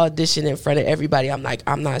damn audition in front of everybody. I'm like,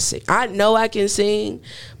 I'm not singing. I know I can sing,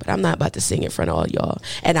 but I'm not about to sing in front of all y'all.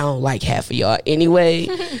 And I don't like half of y'all anyway.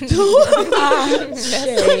 I'm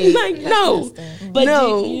like, no. But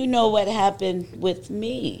no. you know what happened with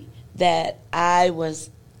me? That I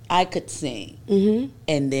could sing,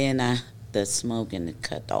 and then the smoking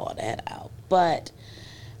cut all that out. But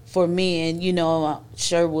for me, and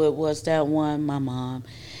Sherwood was that one. My mom,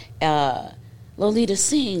 Lolita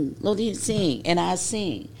sing, and I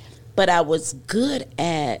sing, but I was good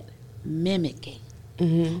at mimicking.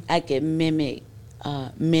 I could mimic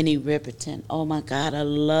Minnie Riperton. Oh my God, I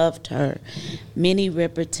loved her. Minnie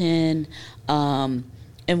Riperton.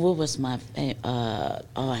 And what was my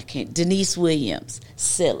Denise Williams,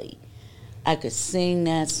 Silly. I could sing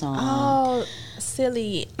that song. Oh,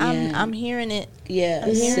 silly. Yeah. I'm hearing it. Yeah,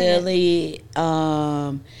 I'm hearing Silly.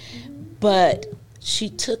 But she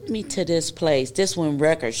took me to this place. This when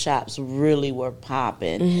record shops really were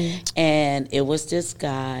popping. And it was this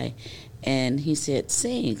guy, and he said,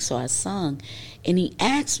 sing. So I sung. And he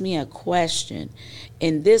asked me a question.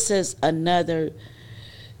 And this is another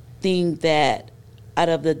thing that out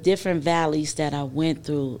of the different valleys that I went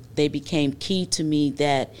through, they became key to me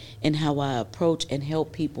that in how I approach and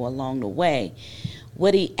help people along the way.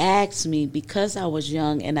 What he asked me, because I was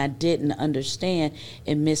young and I didn't understand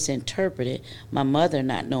and misinterpreted, my mother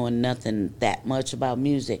not knowing nothing that much about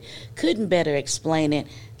music, couldn't better explain it,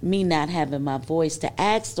 me not having my voice to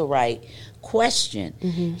ask the right question.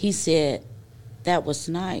 He said, that was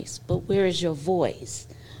nice, but where is your voice?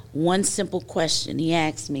 One simple question he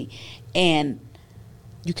asked me, and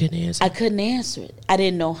you couldn't answer. I couldn't answer it. I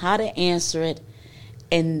didn't know how to answer it,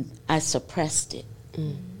 and I suppressed it.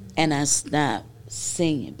 And I stopped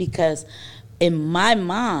singing because in my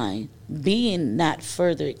mind, being not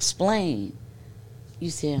further explained, you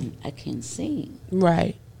said, I can't sing.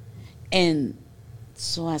 Right. And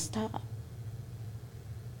so I stopped.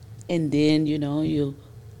 And then, you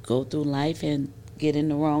go through life and get in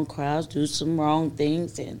the wrong crowds, do some wrong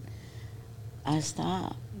things, and I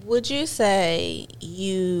stopped. Would you say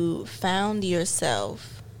you found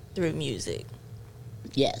yourself through music?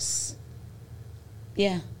 Yes.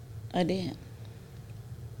 Yeah, I did.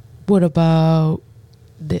 What about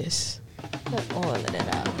this? Let's oil it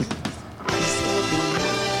out.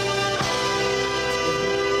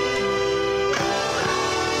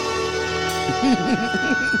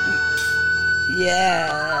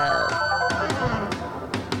 Yeah.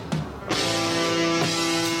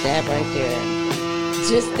 That right there.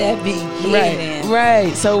 Just that beginning.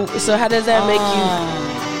 Right. So how does that make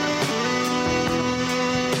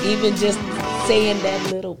you? Even just saying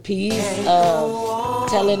that little piece of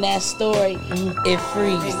telling that story, it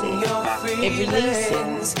frees it. It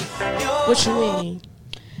releases it. What you mean?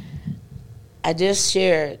 I just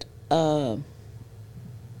shared a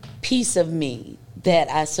piece of me that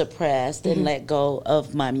I suppressed and let go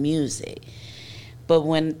of my music. But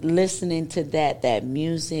when listening to that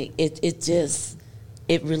music,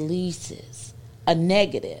 it releases a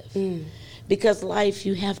negative. Because life,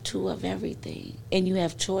 you have two of everything, and you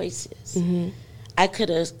have choices. I could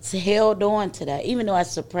have held on to that, even though I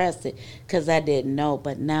suppressed it because I didn't know.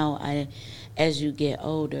 But now, as you get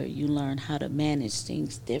older, you learn how to manage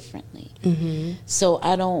things differently. So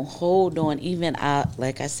I don't hold on. Even,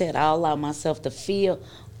 like I said, I allow myself to feel,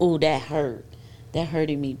 ooh, that hurt. That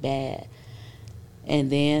hurted me bad.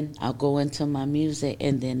 And then I'll go into my music,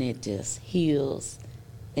 and then it just heals,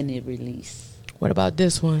 and it releases. What about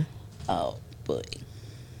this one? Oh, boy.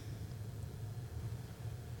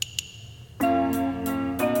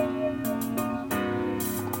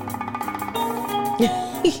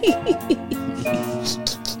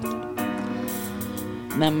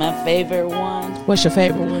 Now, my favorite one. What's your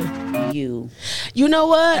favorite one? You. You know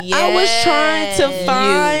what? Yes. I was trying to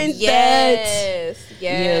find that.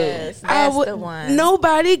 Yes, that's the one.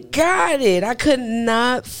 Nobody got it. I could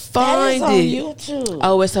not find that is it. on YouTube.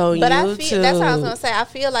 Oh, it's on But YouTube. that's what I was gonna say. I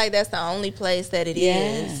feel like that's the only place that it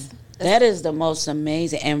is. That is the most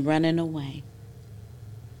amazing. And Running Away.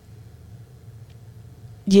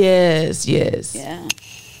 Yes. Yeah.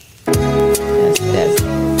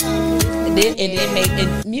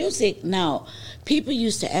 And music. Now, people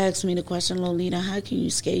used to ask me the question, Lolita, how can you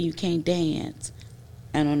skate? You can't dance.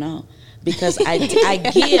 I don't know. Because I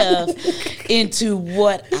give into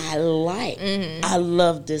what I like. I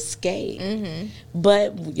love to skate.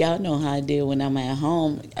 But y'all know how I did when I'm at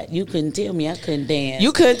home. You couldn't tell me I couldn't dance.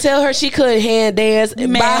 You couldn't tell her she couldn't hand dance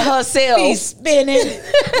by herself. Be spinning. What?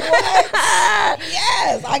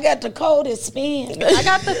 Yes, I got the coldest spin. I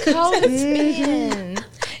got the coldest spin.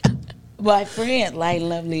 My friend, like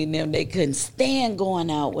Lovely and them, they couldn't stand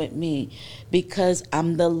going out with me because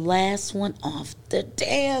I'm the last one off the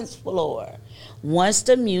dance floor. Once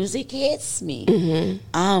the music hits me,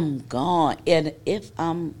 I'm gone. And if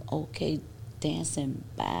I'm okay dancing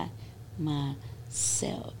by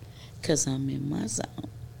myself, because I'm in my zone.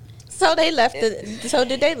 So they left so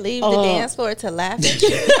did they leave the dance floor to laugh at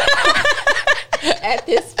you? At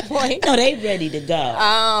this point? No, they ready to go.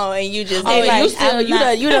 Oh, and you just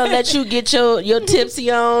you don't let you get your tipsy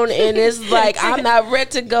on, and it's like I'm not ready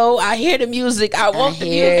to go. I hear the music. I want the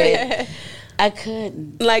music. I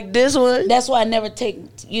couldn't. Like this one. That's why I never take.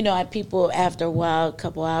 People after a while, a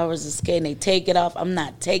couple hours of skating, they take it off. I'm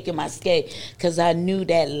not taking my skate because I knew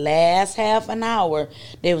that last half an hour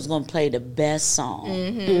they was gonna play the best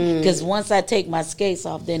song. Because once I take my skates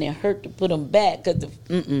off, then it hurt to put them back. Cause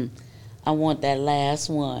I want that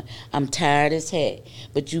last one. I'm tired as heck.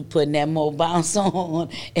 But you putting that more bounce on,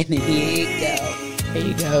 and then here you go. There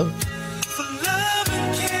you go.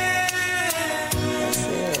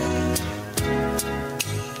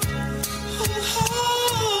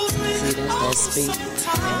 That's it. See, that's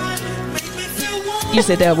that speed. You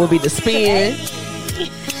said that will be the spin.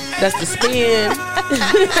 That's the spin.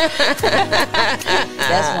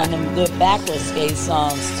 That's one of them good backward skate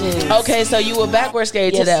songs too. Okay, so you would backward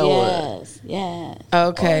skate to that one. Yes.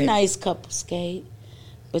 Okay. Or a nice couple skate.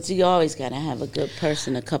 But you always gotta have a good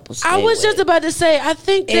person to couple skate. I was with. just about to say, I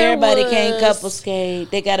think Everybody can't couple skate.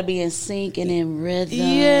 They gotta be in sync and in rhythm.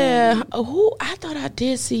 Yeah. Who? I thought I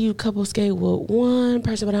did see you couple skate with one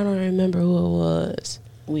person, but I don't remember who it was.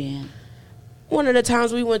 When? One of the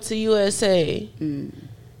times we went to USA.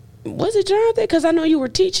 Was it Jonathan? Because I know you were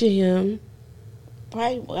teaching him.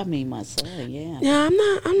 Probably. I mean, my son. Yeah. Yeah,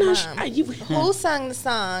 I'm not sure. Who sung the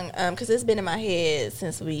song? Because it's been in my head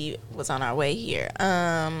since we was on our way here.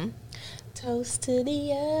 Toast to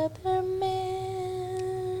the other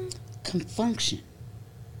man. Confunction.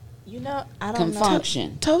 You know, I don't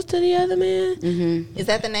Confunction. Toast to the other man. Mm-hmm. know. Is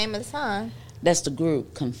that the name of the song? That's the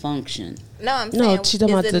group. Confunction. No, I'm No, saying, she's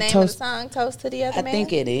talking is about the the name toast- of the song Toast to the Other I Man?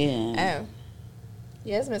 think it is. Oh.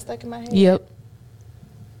 Yeah, it's been stuck in my head. Yep.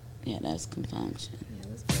 Yeah, that's confunction.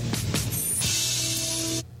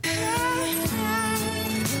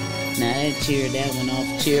 Now they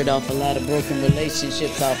cheered off a lot of broken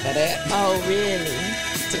relationships off of that. Oh, really?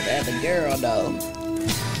 To that the girl though.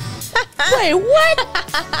 Wait, what?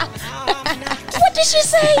 What did she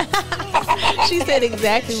say? She said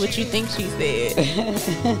exactly what you think she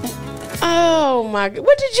said. Oh my God!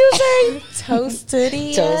 What did you say? Toast to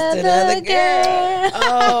the Toast to the other girl.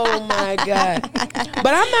 Oh my God!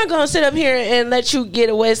 But I'm not gonna sit up here and let you get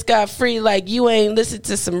away scot free like you ain't listened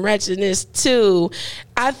to some wretchedness too.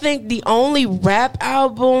 I think the only rap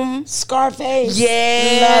album, Scarface.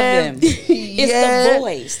 yeah, Love him. It's the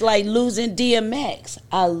voice, like losing DMX.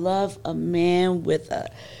 I love a man with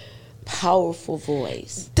a powerful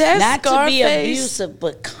voice. That's not to be Scarface. abusive,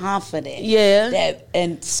 but confident. Yeah. That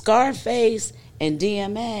and Scarface and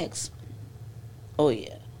DMX. Oh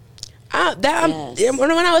yeah. Yes.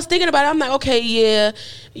 When I was thinking about it, I'm like, okay, yeah,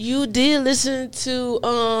 you did listen to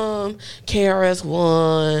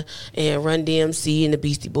KRS-One and Run DMC and the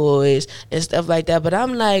Beastie Boys and stuff like that. But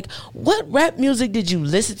I'm like, what rap music did you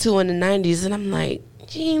listen to in the 90s? And I'm like,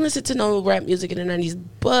 you ain't listen to no rap music in the 90s,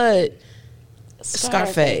 but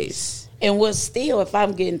Scarface. And what's still, if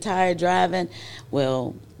I'm getting tired driving,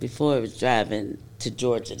 well, before it was driving to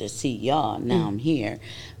Georgia to see y'all, now I'm here.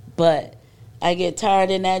 But I get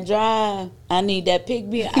tired in that drive. I need that pick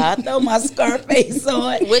me. I throw my Scarface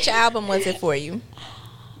on. Which album was it for you?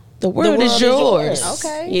 The world, World is Is yours. Yours.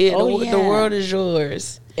 Okay. Yeah, Oh, the yeah. world is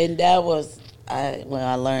yours. And that was, I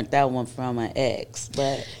learned that one from my ex.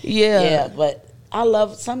 But Yeah. but I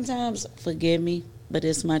love, sometimes, forgive me, but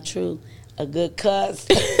it's my truth. A good cuss.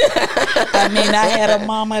 I mean, I had a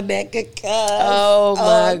mama that could cuss. Oh,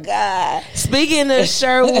 my God. Speaking of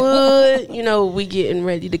Sherwood, you know, we getting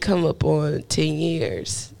ready to come up on 10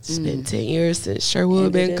 years. It's been 10 years since Sherwood End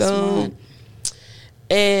of been this gone. month.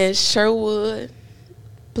 And Sherwood,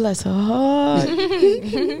 bless her heart.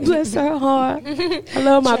 Bless her heart. I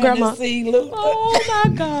love my Trying grandma. to see Luther. Oh,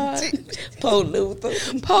 my God. Poor Luther.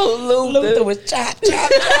 Poor Luther Luther. was chop, chop,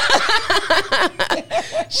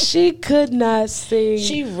 She could not sing.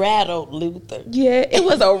 She rattled Luther. Yeah, it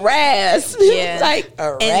was a rasp. Yeah. It was like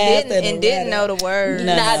A And didn't know the word.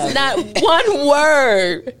 No. not one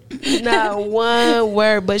word. Not one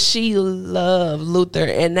word. But she loved Luther.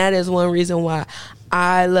 And that is one reason why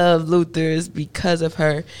I love Luther, is because of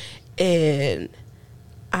her. And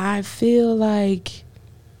I feel like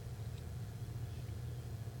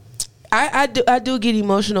I do get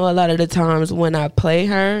emotional a lot of the times when I play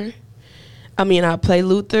her. I mean, I play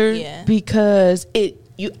Luther, Yeah. because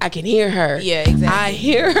I can hear her. Yeah, exactly. I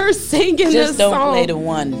hear her singing Just the don't song. play the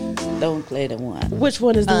one. Don't play the one. Which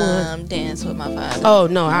one is the one? Dance with my father. Oh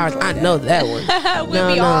no, I know that one.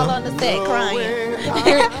 We'll be all on the set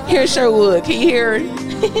crying. Here Sherwood. Can you hear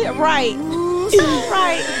her? Right.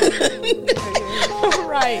 Right.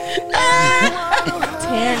 Right.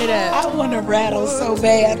 Tearing it up. I want to rattle so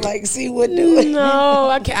bad, like see what do it. No,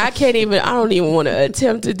 I can't even. I don't even want to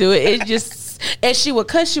attempt to do it. It just, and she would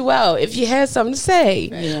cuss you out if you had something to say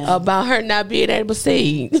Yeah. about her not being able to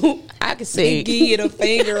sing. I can sing. Give you the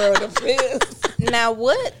finger or the fist. Now,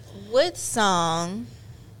 what song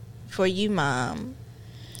for you, Mom,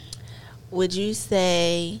 would you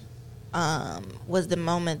say was the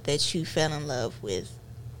moment that you fell in love with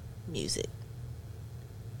music?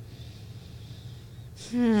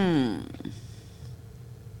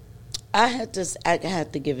 I had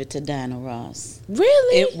to give it to Diana Ross.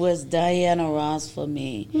 Really? It was Diana Ross for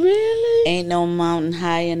me. Really? Ain't No Mountain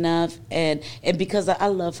High Enough, and because I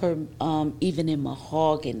love her, even in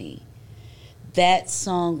Mahogany. That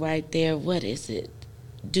song right there, what is it?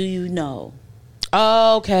 Do You Know?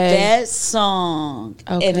 Okay. That song,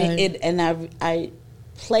 Okay. and I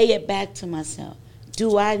play it back to myself.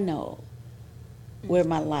 Do I know where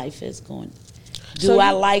my life is going? Do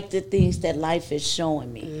I like the things that life is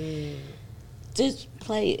showing me? Just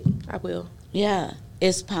play it. I will. Yeah,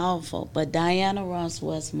 it's powerful. But Diana Ross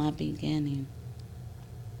was my beginning.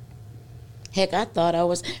 Heck, I thought I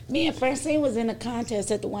was. Me and Francine was in a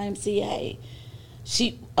contest at the YMCA.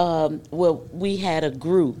 We had a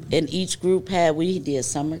group, and each group we did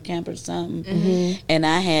summer camp or something. And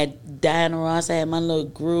I had Diana Ross. I had my little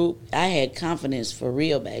group. I had confidence for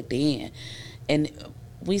real back then, and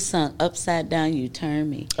we sung "Upside Down, You Turn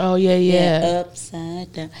Me." Oh yeah.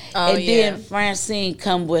 Upside down. Oh, And yeah. then Francine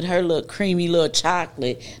come with her little creamy little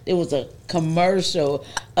chocolate. There was a commercial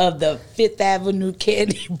of the Fifth Avenue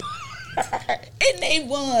candy bar. And they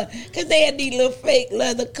won because they had these little fake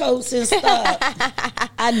leather coats and stuff.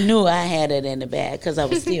 I knew I had it in the bag because I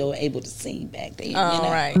was still able to sing back then. All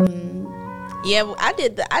right. Yeah, well, I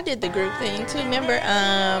did the group thing too. Remember,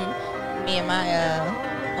 me and my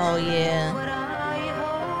oh yeah.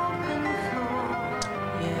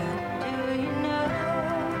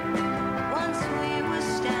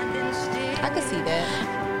 I could see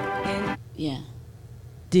that. Yeah.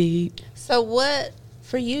 Deep. So what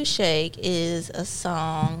for you, Shake, is a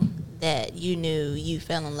song that you knew you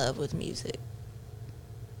fell in love with music?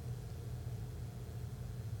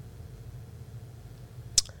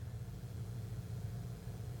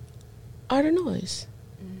 Art of Noise.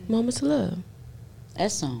 Moments of Love.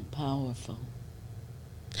 That song powerful.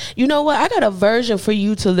 You know what? I got a version for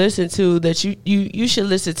you to listen to that you should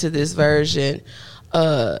listen to this version.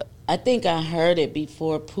 I think I heard it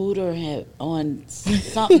before Pooter had on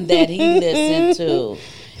something that he listened to,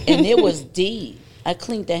 and it was deep. I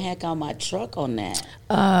cleaned the heck out my truck on that.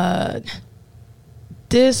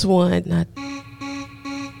 This one. Not,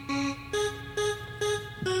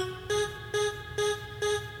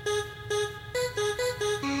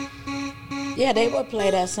 Yeah, they would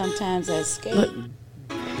play that sometimes at skating.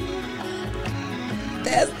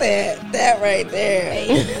 That's that right there.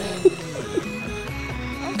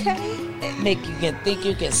 Okay. It make you think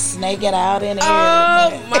you can snake it out in the air.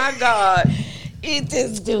 oh my God. You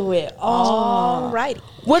just do it all. Alrighty.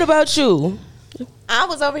 What about you? I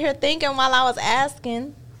was over here thinking while I was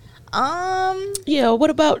asking. Yeah, what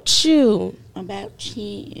about you? About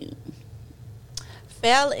you.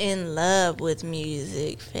 Fell in love with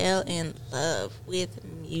music. Fell in love with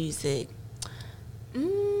music.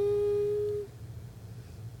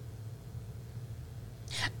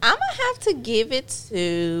 I'm gonna have to give it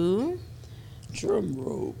to. Drum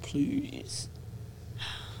roll, please.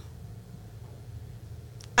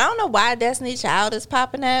 I don't know why Destiny Child is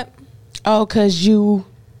popping up. Oh, cause you.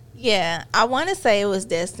 Yeah, I want to say it was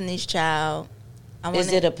Destiny's Child.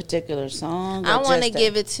 Is it a particular song? I want to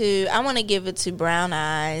give it to. I want to give it to Brown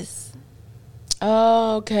Eyes.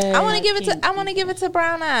 Oh, okay. I want to give it to. I want to give it to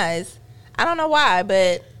Brown Eyes. I don't know why,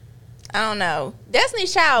 but I don't know.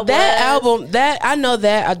 Destiny's Child. That was, album, I know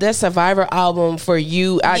that Survivor album for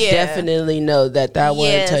you. I Yeah. definitely know that one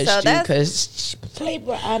Yeah, so touched you that's- because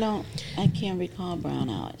I can't recall Brown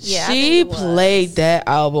Eyes. Yeah, I think she it was. played that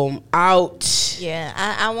album out. Yeah,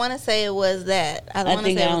 I want to say it was that. I I want to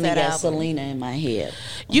think say I it was only that got album. Selena in my head.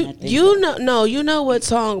 when I think You know what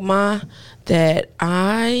song that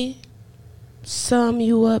I sum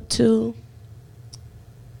you up to?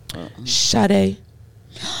 Sade.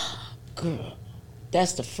 Girl,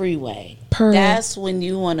 that's the freeway. Pearl. That's when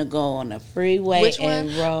you want to go on the freeway Which and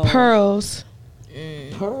one? roll. Pearls.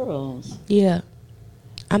 Pearls. Yeah.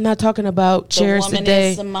 I'm not talking about The Cherish the woman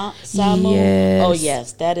Day. in Samu. Yes. Oh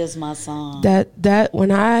yes, that is my song.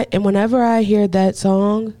 Whenever I hear that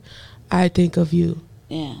song, I think of you.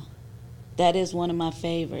 Yeah, that is one of my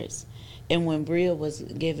favorites. And when Bria was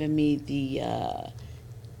giving me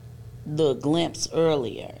the glimpse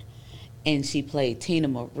earlier, and she played Tina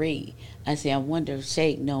Marie, I said, I wonder if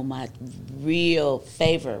Shake know my real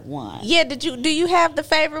favorite one. Yeah, do you have the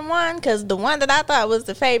favorite one? Because the one that I thought was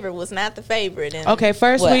the favorite was not the favorite. And Okay,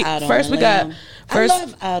 first What, we Out on got the Limb? I first.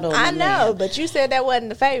 love Out on I the know, Limb. but you said that wasn't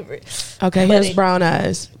the favorite. Okay, But here's it- Brown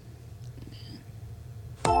Eyes.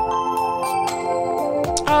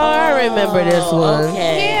 Oh, I remember this one.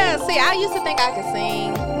 Okay. Yeah, see, I used to think I could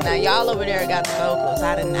sing. Now y'all over there got the vocals.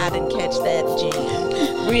 I didn't catch that G.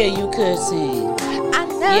 Bria, you could sing. I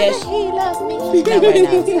know Yes. that he loves me. Not right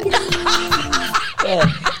now.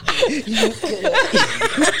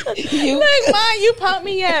 You Look, Mom, you pumped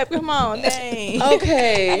me up. Come on, dang.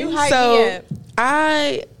 Okay, You hyped me so up.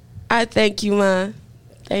 I thank you, Ma.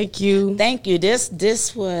 Thank you. Thank you.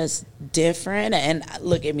 This was different, and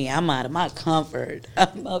look at me. I'm out of my comfort.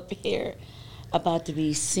 I'm up here. about to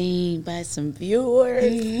be seen by some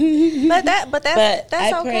viewers. But that's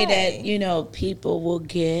I pray okay. that, you know, people will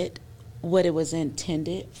get what it was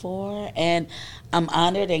intended for. And I'm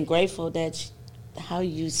honored and grateful that how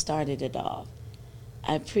you started it off.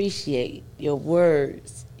 I appreciate your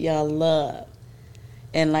words, your love.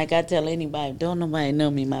 And like I tell anybody, don't nobody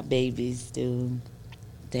know me, my babies do.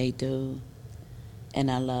 They do. And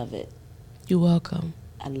I love it. You're welcome.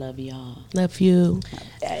 I love y'all. Love you. My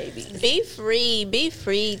babies. Be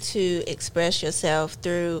free to express yourself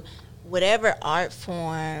through whatever art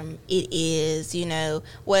form it is, you know,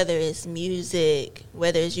 whether it's music,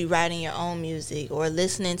 whether it's you writing your own music or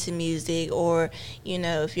listening to music, or, you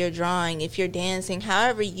know, if you're drawing, if you're dancing,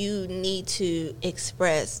 however you need to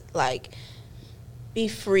express, like, be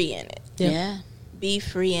free in it. Yeah. Be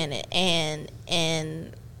free in it.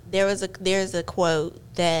 And there's a quote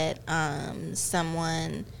that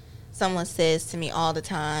someone says to me all the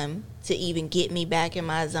time to even get me back in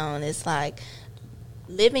my zone. It's like,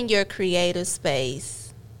 live in your creative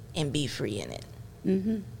space and be free in it.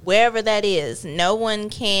 Mm-hmm. Wherever that is, no one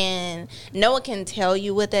can tell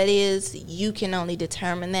you what that is. You can only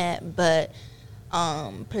determine that. But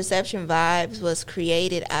Perception Vibes was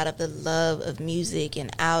created out of the love of music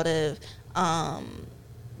and out of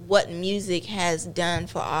what music has done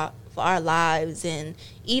for our lives and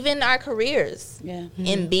even our careers. Yeah.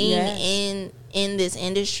 And being Yes. in this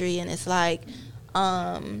industry. And it's like,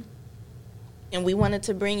 and we wanted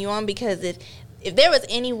to bring you on because if there was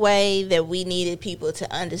any way that we needed people to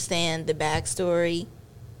understand the backstory,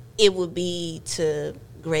 it would be to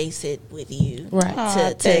grace it with you. Right.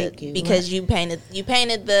 Aw, thank you. Because you painted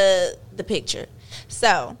the picture.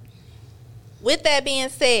 So, with that being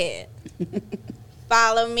said,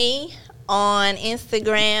 follow me on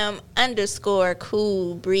Instagram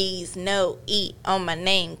 _cool breeze no E on my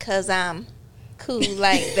name because I'm cool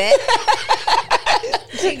like that.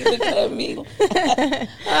 Look at me.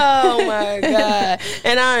 Oh my God.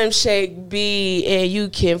 And I'm Shake B, and you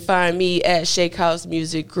can find me at Shake House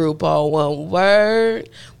Music Group, all one word.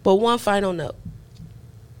 But one final note.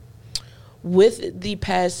 With the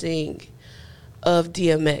passing of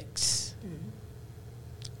DMX,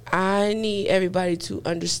 I need everybody to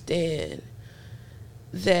understand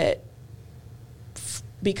that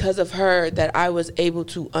because of her, that I was able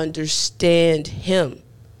to understand him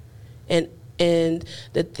and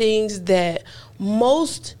the things that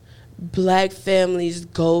most black families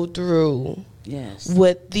go through. Yes.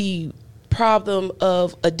 With the problem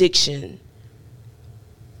of addiction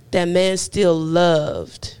that man still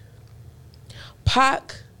loved.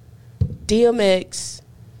 Pac, DMX,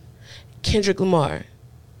 Kendrick Lamar.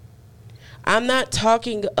 I'm not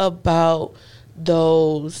talking about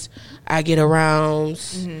those I get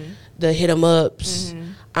arounds, the hit 'em ups.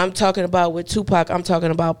 I'm talking about with Tupac, I'm talking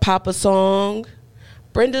about Papa Song,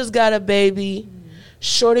 Brenda's Got a Baby,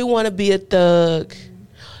 Shorty Wanna Be a Thug,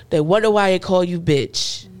 They Wonder Why I Call You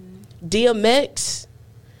Bitch. DMX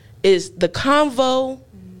is the convo.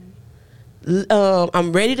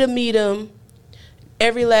 I'm Ready to Meet Him.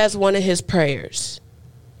 Every last one of his prayers.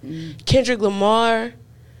 Kendrick Lamar,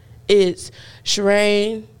 it's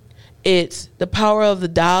Shireen. It's The Power of the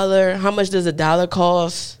Dollar. How much does a dollar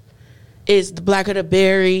cost? It's The Blacker the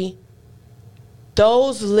Berry.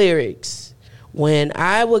 Those lyrics, when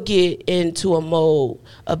I would get into a mode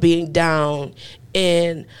of being down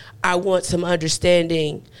and I want some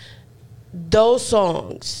understanding, those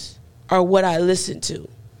songs are what I listen to.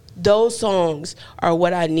 Those songs are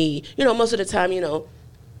what I need. You know, most of the time, you know,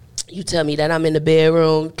 you tell me that I'm in the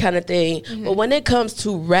bedroom kind of thing. But when it comes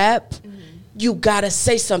to rap, you gotta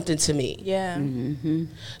say something to me. Yeah.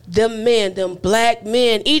 Them men, them black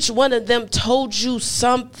men, each one of them told you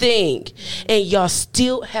something, and y'all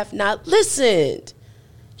still have not listened.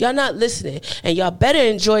 Y'all not listening, and y'all better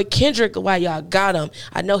enjoy Kendrick while y'all got him.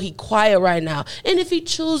 I know he quiet right now, and if he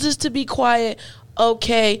chooses to be quiet,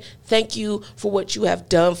 okay, thank you for what you have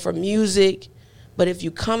done for music. But if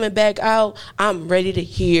you coming back out, I'm ready to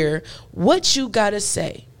hear what you gotta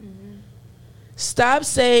say. Stop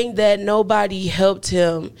saying that nobody helped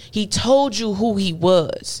him. He told you who he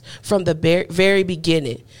was from the very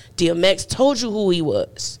beginning. DMX told you who he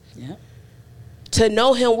was. Yep. To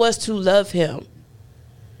know him was to love him.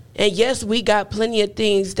 And yes, we got plenty of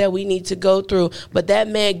things that we need to go through, but that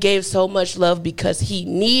man gave so much love because he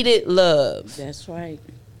needed love. That's right.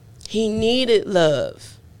 He needed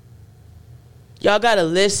love. Y'all gotta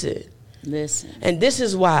listen. Listen. And this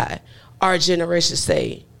is why our generation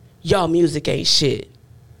say, y'all music ain't shit.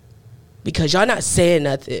 Because y'all not saying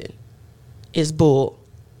nothing. It's bull.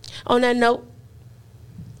 On that note,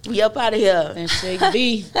 We up out of here. And Shake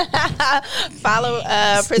B. Follow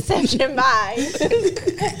Perception Vibes.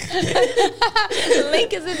 The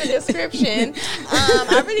link is in the description.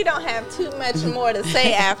 I really don't have too much more to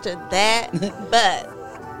say after that, but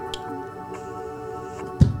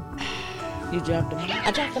You dropped the mic.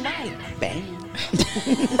 I dropped the mic. Bam.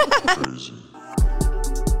 Crazy.